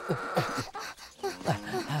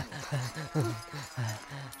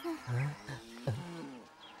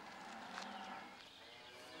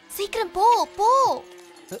 சீக்கிரம் போ போ.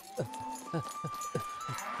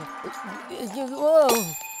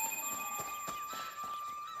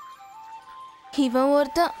 இவன்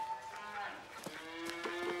ஒருத்தன்.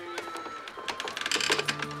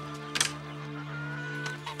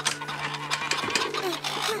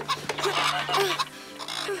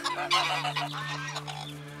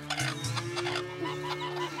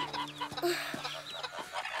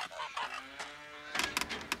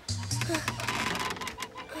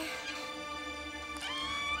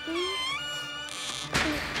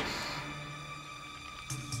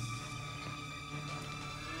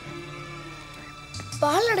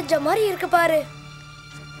 பால் அடைஞ்ச மாதிரி இருக்கு பாரு.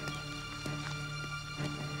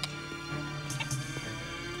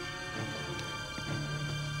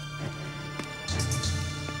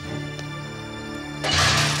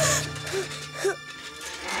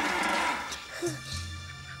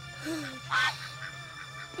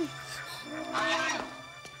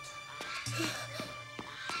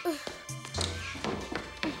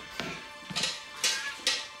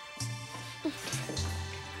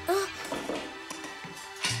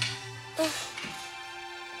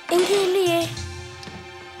 எங்கே இல்லையே.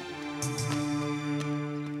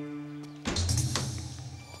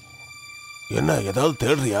 என்ன ஏதாவது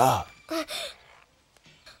தேடுறியா?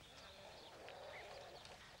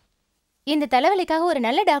 இந்த தலைவலிக்காக ஒரு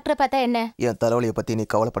நல்ல டாக்டரை பார்த்தா என்ன? என் தலைவலியை பத்தி நீ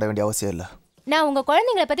கவலைப்பட வேண்டிய அவசியம் இல்ல. நான் உங்க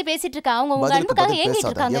குழந்தைகளை பத்தி பேசிட்டு இருக்கேன். அவங்க உங்க பதிலுக்கு அன்புக்காக பதில் ஏங்கிட்டு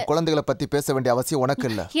பேசாத. இருக்காங்க. என் குழந்தைகளை பத்தி பேச வேண்டிய அவசியம் உனக்கு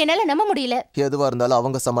இல்ல. என்னால நம்ப முடியல. எதுவா இருந்தாலும்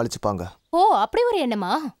அவங்க சமாளிச்சுப்பாங்க. ஓ, அப்படி ஒரு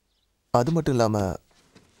எண்ணமா? அது மட்டும் இல்லாம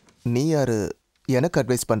நீ யாரு எனக்கு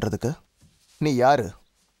அட்வைஸ் பண்றதுக்கு? நீ யாரு?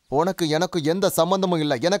 உனக்கு எனக்கு எந்த சம்பந்தமும்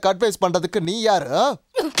இல்லை. எனக்கு அட்வைஸ் பண்றதுக்கு நீ யாரு?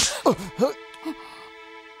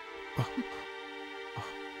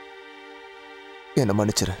 என்ன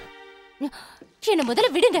மன்னிச்சிரு. என்ன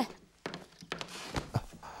முதல்ல விடுங்க.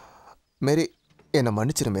 மேரி, என்ன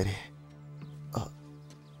மன்னிச்சிரு மேரி.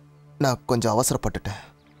 நான் கொஞ்சம் அவசரப்பட்டுட்டேன்.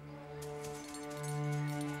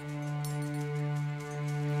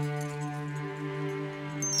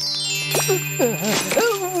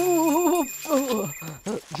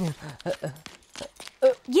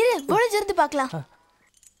 இரு, ஒளிஞ்சிருந்து பார்க்கலாம்.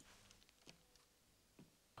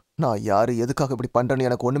 நான் யாரு, எதுக்காக இப்படி பண்றேன்னு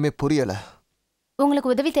எனக்கு ஒண்ணுமே புரியல.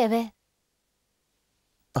 உங்களுக்கு உதவி தேவை.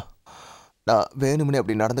 நான் வேணும்னே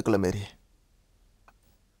அப்படி நடந்துக்கல மேரி.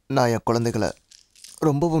 நான் என் குழந்தைகளை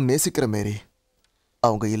ரொம்பவும் நேசிக்கிறேன் மேரி.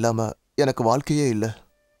 அவங்க இல்லாம எனக்கு வாழ்க்கையே இல்லை.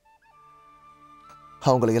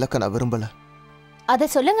 அவங்களை இழக்க நான் விரும்பல. அத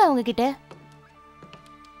சொல்லுங்க அவங்க கிட்ட.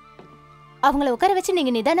 அவங்கள உட்கார வச்சு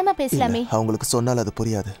நீங்க நிதானமா பேசலாமே. அவங்களுக்கு சொன்னால் அது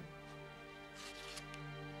புரியாது.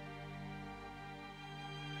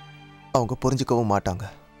 அவங்க புரிஞ்சுக்கவும் மாட்டாங்க.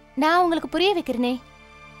 நான் உங்களுக்கு புரிய வைக்கிறேனே.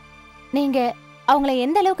 நீங்க அவங்கள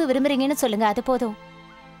எந்த அளவுக்கு விரும்புறீங்கன்னு சொல்லுங்க, அது போதும்.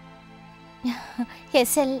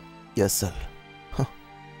 எஸ்எல்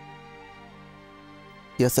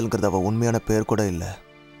எஸ்எல்ங்கிறது அவ உண்மையான பேர் கூட இல்லை.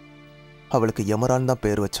 அவளுக்கு யமரான் தான்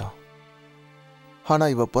பேர் வச்சோம். ஆனா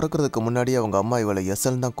இவ பிறக்கிறதுக்கு முன்னாடி அவங்க அம்மா இவளை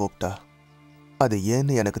எஸ்எல் தான் கூப்பிட்டா. அது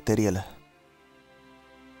ஏன்னு எனக்கு தெரியல.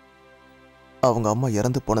 அவங்க அம்மா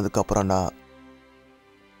இறந்து போனதுக்கு அப்புறம்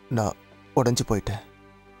நான் உடைஞ்சு போயிட்டேன்.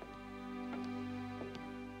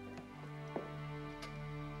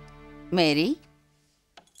 மேரி,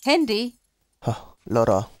 ஹென்றி.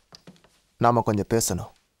 லோரா, நாம கொஞ்சம்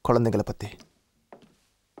பேசணும் குழந்தைங்களை பத்தி.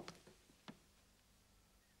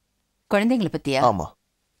 குழந்தைங்களை பத்தியா? ஆமா.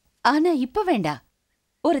 ஆனா இப்ப வேண்டாம்.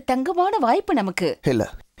 ஒரு தங்கமான வாய்ப்பு நமக்கு. இல்ல,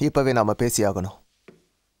 இப்பவே நாம பேசி ஆகணும்.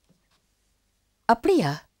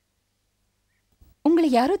 அப்படியா? உங்களை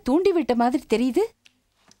யாரோ தூண்டி விட்ட மாதிரி தெரியுது.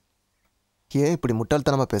 ஏன் இப்படி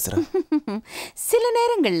முட்டாள்தனமா பேசுற? சில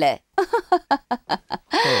நேரங்கள்ல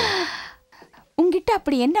உங்கிட்ட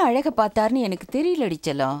அப்படி என்ன அழக பார்த்தாருன்னு எனக்கு தெரியல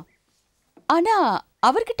அடிச்சலாம். ஆனா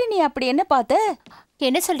அவர்கிட்ட நீ அப்படி என்ன பார்த்த?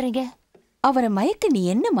 என்ன சொல்றீங்க? அவரை மயக்க நீ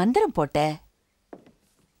என்ன மந்திரம் போட்ட?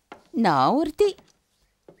 நான் ஒருத்தி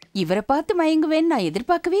இவரை பார்த்து மயங்குவேன்னு நான்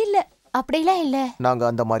எதிர்பார்க்கவே இல்லை. அப்படிலாம் இல்ல. நாங்க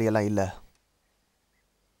அந்த மாதிரியெல்லாம் இல்ல.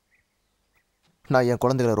 நான் என்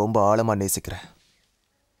குழந்தைகளை ரொம்ப ஆழமா நேசிக்கிறேன்.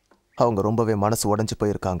 அவங்க ரொம்பவே மனசு உடைஞ்சு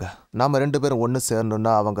போயிருக்காங்க. நாம 2 பேரும் ஒன்று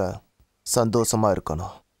சேரணும்னா அவங்க சந்தோஷமா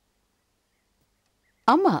இருக்கணும்.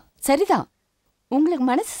 ஆமா, சரிதான். உங்களுக்கு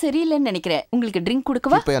மனசு சரியில்லைன்னு நினைக்கிறேன். உங்களுக்கு ட்ரிங்க்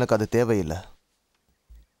கொடுக்கவா? இப்ப எனக்கு அது தேவையில்லை.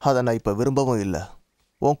 அதை நான் இப்ப விரும்பவும் இல்லை.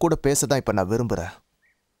 உன் கூட பேசதான் இப்ப நான் விரும்புறேன்.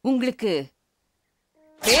 உங்களுக்கு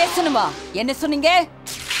பேசணுமா? என்ன சொன்னீங்க?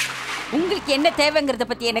 உங்களுக்கு என்ன தேவைங்கிறத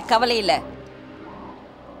பத்தி எனக்கு கவலை இல்லை.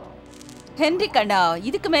 ஹென்றி கண்ணா,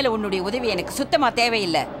 இதுக்கு மேல உன்னுடைய உதவி எனக்கு சுத்தமா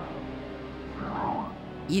தேவையில்லை.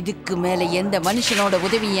 இதுக்கு மேல எந்த மனுஷனோட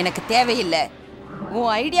உதவி எனக்கு தேவையில்லை.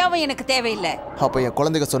 உன் ஐடியாவும் எனக்கு தேவையில்லை. அப்ப என்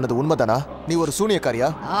குழந்தைங்க சொன்னது உண்மைதானா? நீ ஒரு சூனியக்காரியா?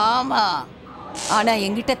 ஆமா, ஆனா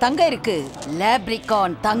என்கிட்ட தங்கம் இருக்கு.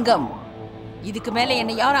 லேப்ரிகான் தங்கம். இதுக்கு மேல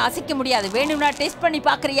என்ன யாரும் அசைக்க முடியாது. வேணும்னா டெஸ்ட் பண்ணி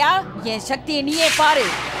பாக்குறியா? என் சக்தியை நீயே பாரு.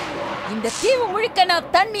 இந்த தீவு முழுக்க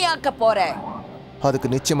நான் தண்ணி ஆக்க போறேன்.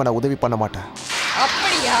 அதுக்கு நிச்சயமா நான் உதவி பண்ண மாட்டேன்.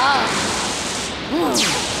 அப்படியா?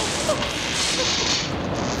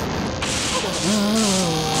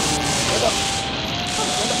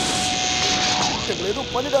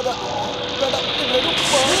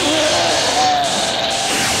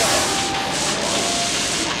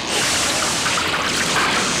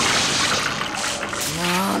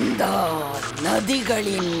 நான் தான்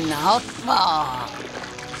நதிகளின் ஆத்மா.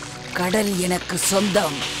 கடல் எனக்கு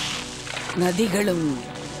சொந்தம். நதிகளும்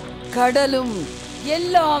கடலும்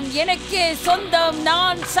எல்லாம் எனக்கே சொந்தம்.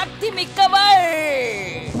 நான் சக்தி மிக்கவள்.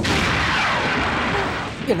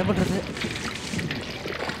 என்ன பண்றது?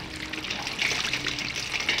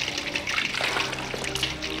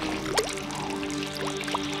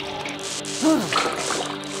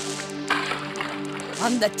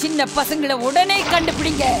 அந்த சின்ன பசங்களை உடனே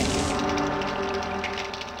கண்டுபிடிங்க.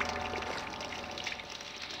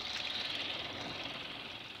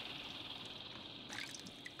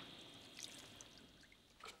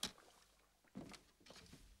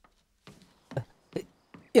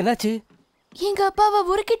 என்னாச்சு? எங்க அப்பாவை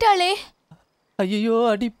உருக்கிட்டாளே. ஐயோ,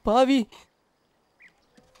 அடி பாவி.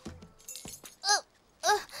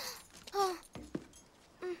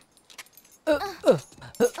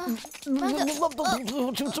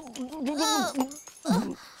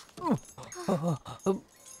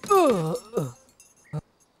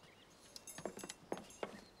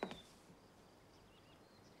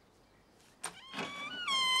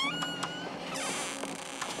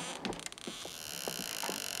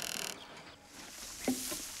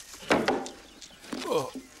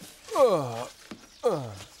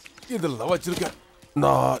 இதெல்லாம் வச்சிருக்கேன்.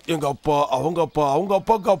 நான் எங்க அப்பா, அவங்க அப்பா, அவங்க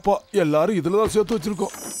அப்பாக்கு அப்பா எல்லாரும் இதுலதான் சேர்த்து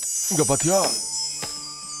வச்சிருக்கோம். இங்க பாத்தியா?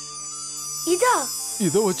 இதா?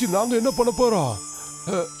 இத வச்சு நாங்க என்ன பண்ண போறோம்?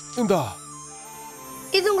 இந்தா.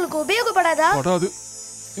 இது உங்களுக்கு உபயோகப்படாதா? படாது.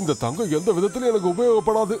 இந்த தங்கம் எந்த விதத்திலும் எனக்கு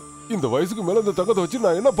உபயோகப்படாது. இந்த வயசுக்கு மேல இந்த தங்கத்தை வச்சு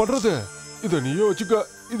நான் என்ன பண்றது? இத நீயே வச்சுக்க.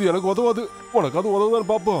 இது எனக்கு உதவாது. உனக்கு அது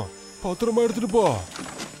உதவுதான்னு பாப்போம். பத்திரமா எடுத்துட்டு போ.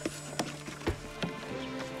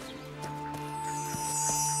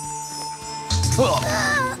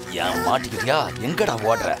 ஏன் மாட்டிக்கிட்டியா? எங்கடா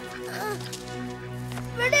ஓடுற?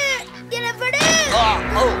 விடு, என்ன விடு.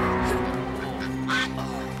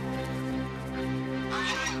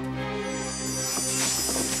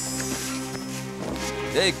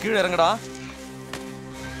 டேய் கீழே இறங்கடா.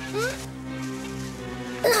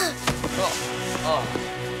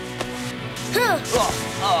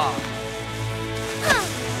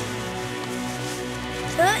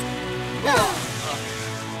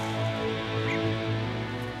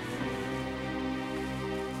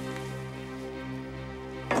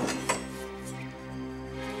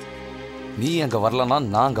 நீ அங்க வரலன்னா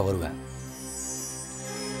நான் அங்க வருவேன்.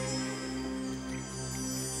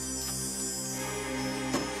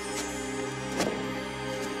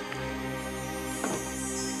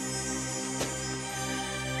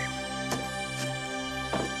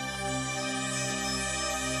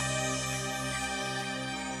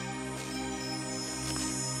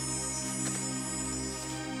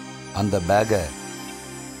 அந்த பேக்கை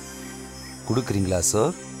கொடுக்குறீங்களா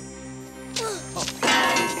சார்?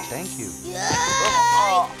 தேங்க்யூ.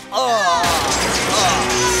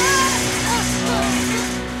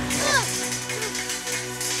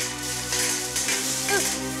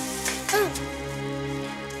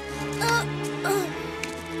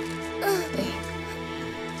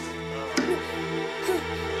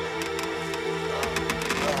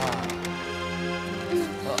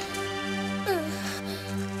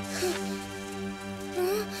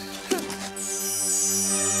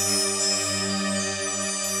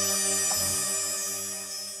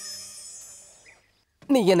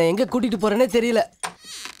 நீ என்ன எங்க கூட்டிட்டு போறேனே தெரியல.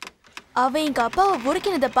 அவன் எங்க அப்பாவை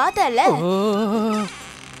உருக்கினதை பார்த்தல.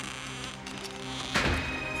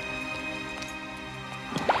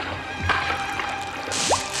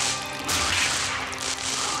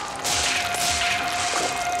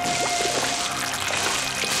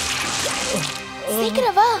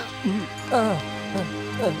 சீக்கிரம் வா.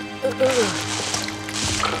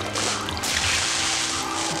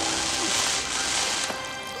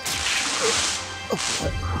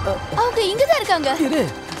 அவங்க இங்கதான் இருக்காங்க.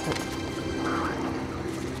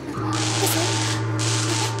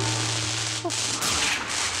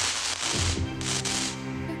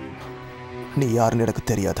 நீ யாருன்னு எனக்கு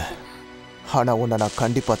தெரியாது. ஆனா உன்னை நான்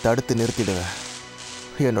கண்டிப்பா தடுத்து நிறுத்திடுவேன்.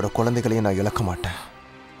 என்னோட குழந்தைகளையும் நான் இழக்க மாட்டேன்.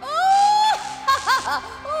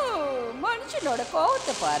 மனுஷனோட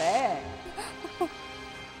கோவத்தை பாரு.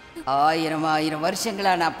 1000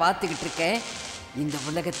 வருஷங்களா நான் பார்த்துக்கிட்டு இருக்கேன். இந்த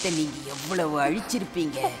உலகத்தை நீங்க எவ்வளவு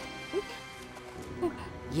அழிச்சிருப்பீங்க.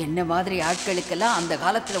 என்ன மாதிரி ஆட்களுக்கெல்லாம் அந்த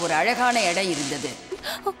காலத்துல ஒரு அழகான இடம் இருந்தது.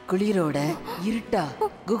 குளிரோட இருட்டா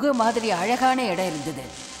குகை மாதிரி அழகான இடம் இருந்தது.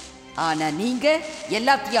 ஆனா நீங்க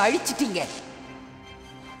எல்லாத்தையும் அழிச்சிட்டீங்க.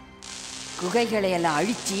 குகைகளை எல்லாம்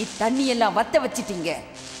அழிச்சு தண்ணி எல்லாம் வத்த வச்சிட்டீங்க.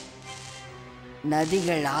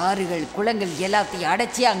 நதிகள், ஆறுகள், குளங்கள் எல்லாத்தையும்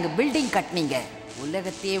அடைச்சி அங்க பில்டிங் கட்டினீங்க.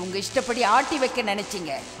 உலகத்தையே உங்க இஷ்டப்படி ஆட்டி வைக்க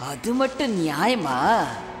நினைச்சீங்க. அது மட்டும் நியாயமா?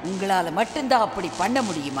 உங்களால மட்டும்தான் அப்படி பண்ண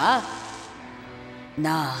முடியுமா?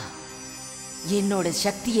 நான் என்னோட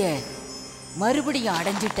சக்திய மறுபடியும்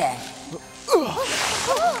அடைஞ்சிட்டேன்.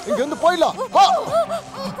 இங்க இருந்து போயிடலாம்.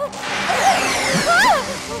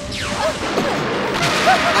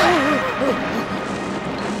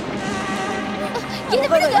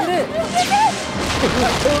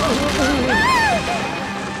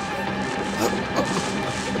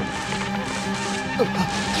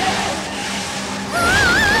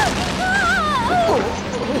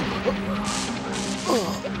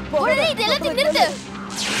 உடனே இது எல்லாத்தையும் நிறுத்து.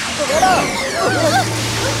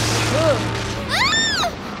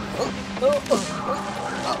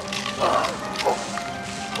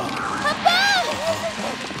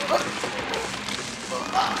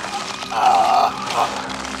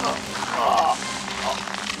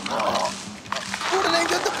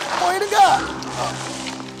 போயிடுங்க.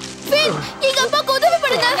 எங்க அப்பாவுக்கு உதவி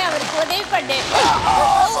பண்ணுங்க. அவருக்கு உதவி பண்ணு.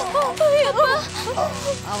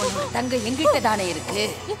 அவனை தங்கம் எங்கிட்ட தானே இருக்கு.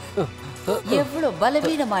 எவ்வளவு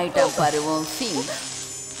பலவீனமாயிட்டான் பாருவோம்.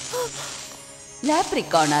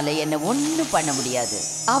 லேப்ரிகானால என்ன ஒண்ணும் பண்ண முடியாது.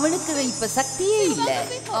 அவனுக்கு இப்ப சக்தியே இல்ல.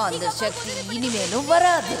 அந்த சக்தி இனிமேலும்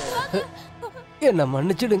வராது. என்ன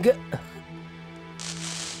மன்னிச்சிடுங்க.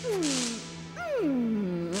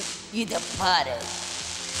 இத பாரு,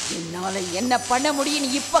 என்னால என்ன பண்ண முடியும்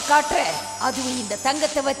இப்ப காட்டுற. அதுவும் இந்த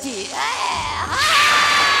தங்கத்தை வச்சு.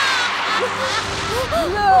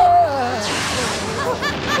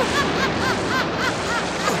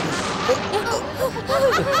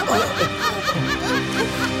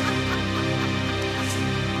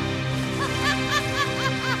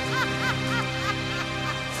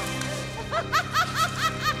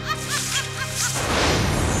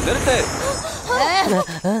 நிறுத்து.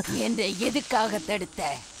 என்னை எதுக்காக தடுத்த?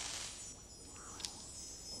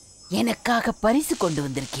 எனக்காக பரிசு கொண்டு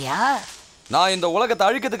வந்திருக்கியா? நான் இந்த உலகத்தை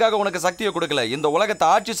அழிக்கிறதுக்காக உனக்கு சக்தியை கொடுக்கல. இந்த உலகத்தை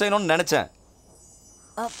ஆட்சி செய்யணும்னு நினைச்சேன்.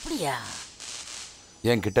 அப்படியா?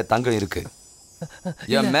 என்கிட்ட தங்கம் இருக்கு.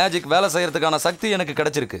 என் மேஜிக் வேலை செய்யறதுக்கான சக்தி எனக்கு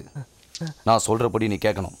கிடைச்சிருக்கு. நான் சொல்றபடி நீ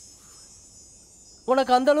கேட்கணும்.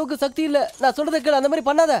 உனக்கு அந்த அளவுக்கு சக்தி இல்ல. நான் சொல்றத கேளு. அந்த மாதிரி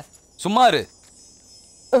பண்ணாத. சும்மா இரு.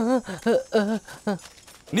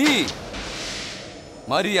 நீ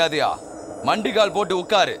மரியாதையா மண்டிக்கால் போட்டு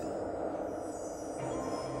உட்காரு.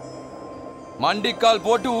 மண்டிக்கால்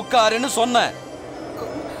போட்டு உட்காருன்னு சொன்னேன்.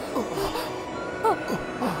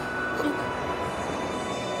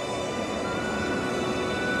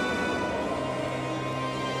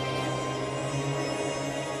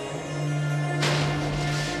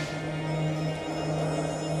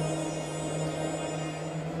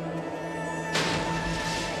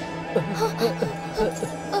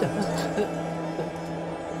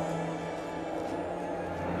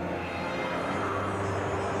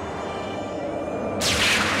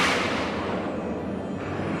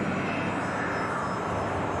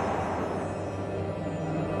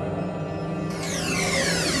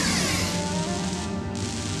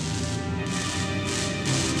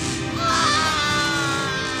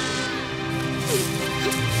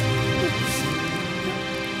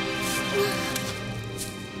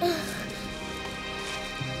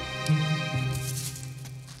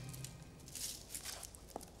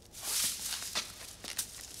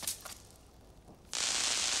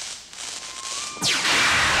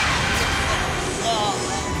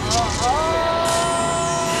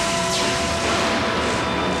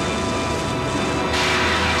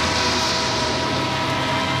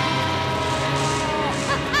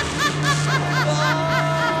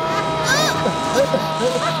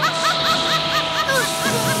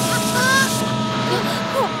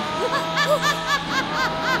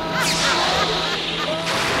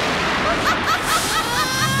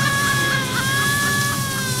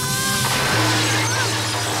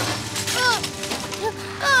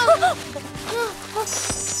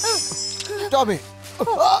 டாமி,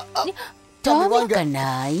 டாமி கண்ணா,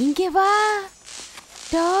 இங்கே வா.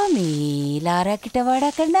 டாமி, லாரா கிட்ட வாடா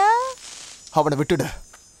கண்ணா. அவனை விட்டுடு.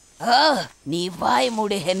 நீ வாய்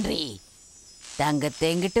மூடு ஹென்றி. தங்கத்தை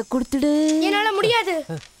என்கிட்ட கொடுத்துடு. என்னால முடியாது.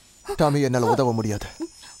 டாமி, என்னால உதவ முடியாது.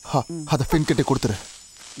 அத ஃபின் கிட்ட கொடுத்துரு.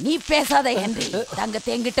 நீ பேசாத ஹென்றி.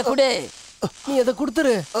 தங்கத்தை என்கிட்ட கொடு. நீ அதை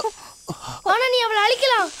கொடுத்துரு. ஆனா நீ அவளை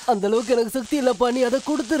அழிக்கலாம். அந்த அளவுக்கு எனக்கு சக்தி இல்லப்பா. நீ அதை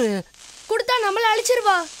கொடுத்துரு. கொடுத்தா நம்மள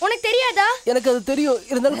அழிச்சிருவா. உனக்கு தெரியாதா? எனக்கு அது தெரியும்.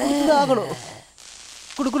 இருந்தாலும் கொடுத்துதான் ஆகணும்.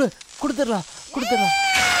 குடு குடு கொடுத்துடலாம். கொடுத்துடலாம்.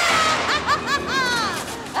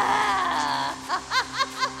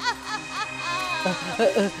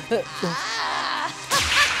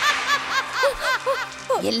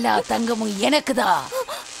 எல்லா தங்கமும் எனக்குதான்.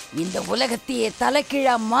 இந்த உலகத்தையே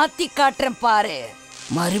தலைகீழா மாத்தி காட்டுறேன் பாரு.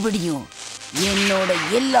 மறுபடியும் என்னோட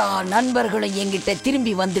எல்லா நண்பர்களும் என்கிட்ட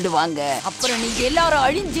திரும்பி வந்துடுவாங்க. அப்புறம் நீங்க எல்லாரும்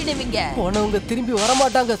அழிஞ்சிடுவீங்க. போனவங்க திரும்பி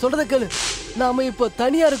வரமாட்டாங்க. சொல்றத கேளு. நாம இப்போ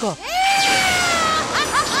தனியா இருக்கோம்.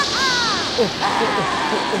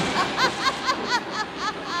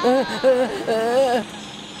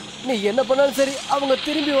 நீ என்ன பண்ணாலும் சரி, அவங்க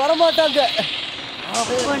திரும்பி வரமாட்டாங்க.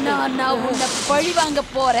 அப்ப நான் உன்னை பழி வாங்க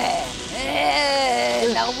போறேன்.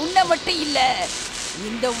 நான் உன்னை மட்டும் இல்ல,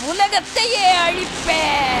 இந்த உலகத்தையே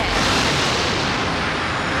அழிப்பேன்.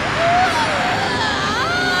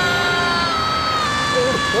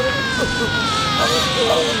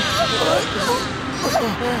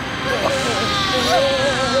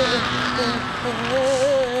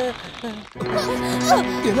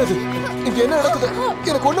 என்னது இங்க என்ன நடக்குது?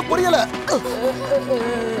 எனக்கு ஒண்ணும் புரியல.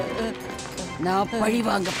 நான் பழி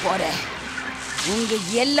வாங்க போறேன். உங்க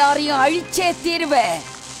எல்லாரையும் அழிச்சே தீருவேன்.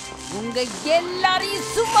 உங்க எல்லாரையும்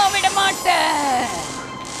சும்மா விட மாட்டேன்.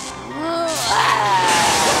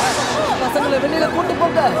 பசங்களை வெளியில கூட்டு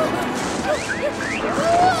போங்க.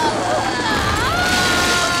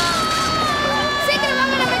 சீக்கிரம்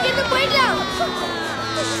வாங்க, நம்ம இங்கிருந்து போயிடலாம்.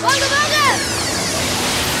 வாங்க வாங்க,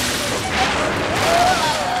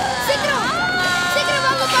 சீக்கிரம் சீக்கிரம்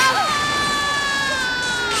வாங்கப்பா.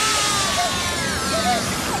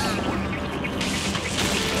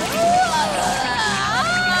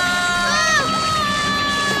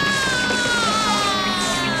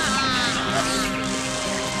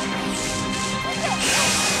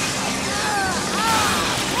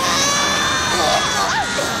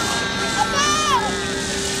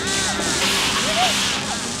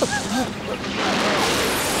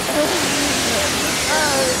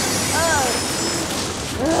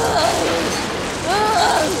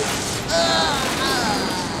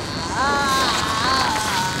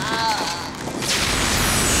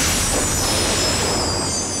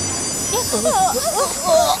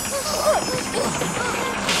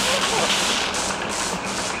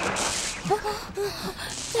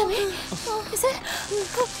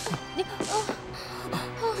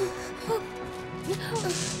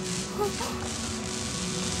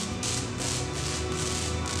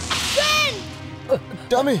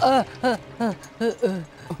 டாமி,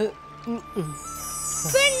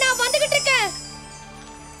 ஃபின், நான் வந்துகிட்டு இருக்கேன்.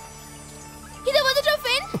 இத வந்துட்டோம்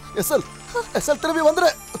ஃபின். எஸ்எல் எஸ்எல் திரும்பி வந்துரு.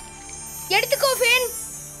 எடுத்துக்கோ ஃபின்,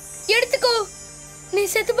 எடுத்துக்கோ. நீ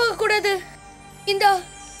செத்து போக கூடாது. இந்தா,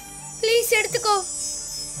 ப்ளீஸ் எடுத்துக்கோ.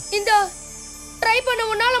 இந்தா, ட்ரை பண்ண,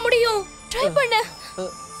 உன்னால முடியும். ட்ரை பண்ண.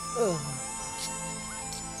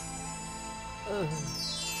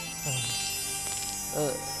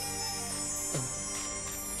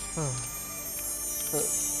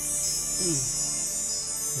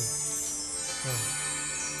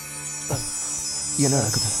 என்ன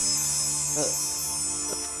நடக்குது?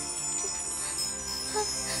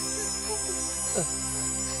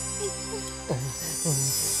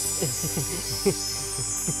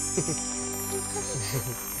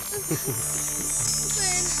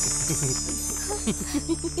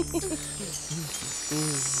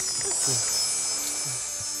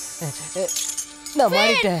 நான்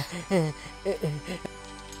மாறிட்டேன்.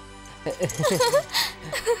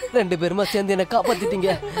 2 பேருமா சேர்ந்து என்ன காப்பாத்திட்டீங்க.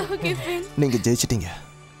 நீங்க ஜெயிச்சிட்டீங்க.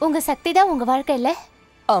 உங்க சக்தி தான் உங்க வாழ்க்கை இல்ல?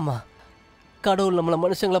 ஆமா, கடவுள் நம்மள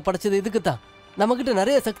மனுஷங்களை படைச்சது இதுக்கு தான். நம்மகிட்ட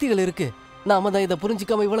நிறைய சக்திகள் இருக்கு. நாம தான் இதை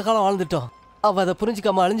புரிஞ்சுக்காம இவ்வளவு காலம் வாழ்ந்துட்டோம். அவ அதை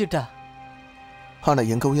புரிஞ்சுக்காம அழிஞ்சிட்டா. ஆனா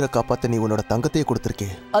எங்க உயிரை காப்பாத்த நீ உன்னோட தங்கத்தையே கொடுத்திருக்கே.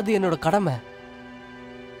 அது என்னோட கடமை.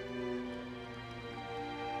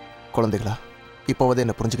 குழந்தைகளா, இப்போவாது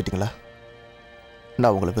என்ன புரிஞ்சுக்கிட்டீங்களா?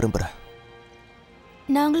 நான் உங்களை விரும்புறேன்.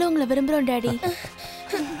 நாங்களும் உங்களை விரும்புறோம் டாடி.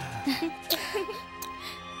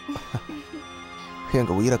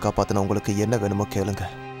 எங்க உயிரை காப்பாத்தின உங்களுக்கு என்ன வேணுமோ கேளுங்க.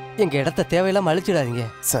 எங்க இடத்த தேவையில்லாம அழிச்சிடாதீங்க.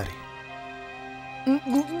 சரி.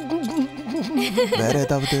 வேற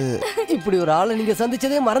ஏதாவது? இப்படி ஒரு ஆளை நீங்க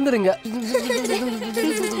சந்திச்சதே மறந்துடுங்க.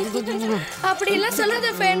 அப்படி எல்லாம்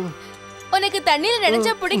சொல்லாத ஃபின். உனக்கு தண்ணியில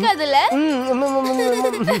நினைச்சா பிடிக்காதுல்ல?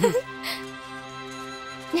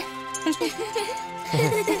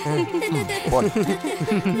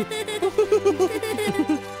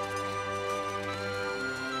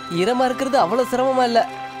 ஈரமா இருக்கிறது அவ்வளவு சிரமமா இல்ல.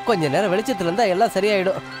 கொஞ்ச நேரம் வெளிச்சத்துல இருந்தா எல்லாம்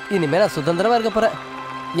சரியாயிடும். இனிமே நான் சுதந்திரமா இருக்க போறேன்.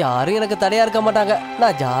 யாரும் எனக்கு தடையா இருக்க மாட்டாங்க.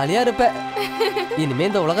 நான் ஜாலியா இருப்பேன். இனிமே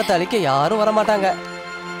இந்த உலகத்தை அழிக்க யாரும் வர மாட்டாங்க.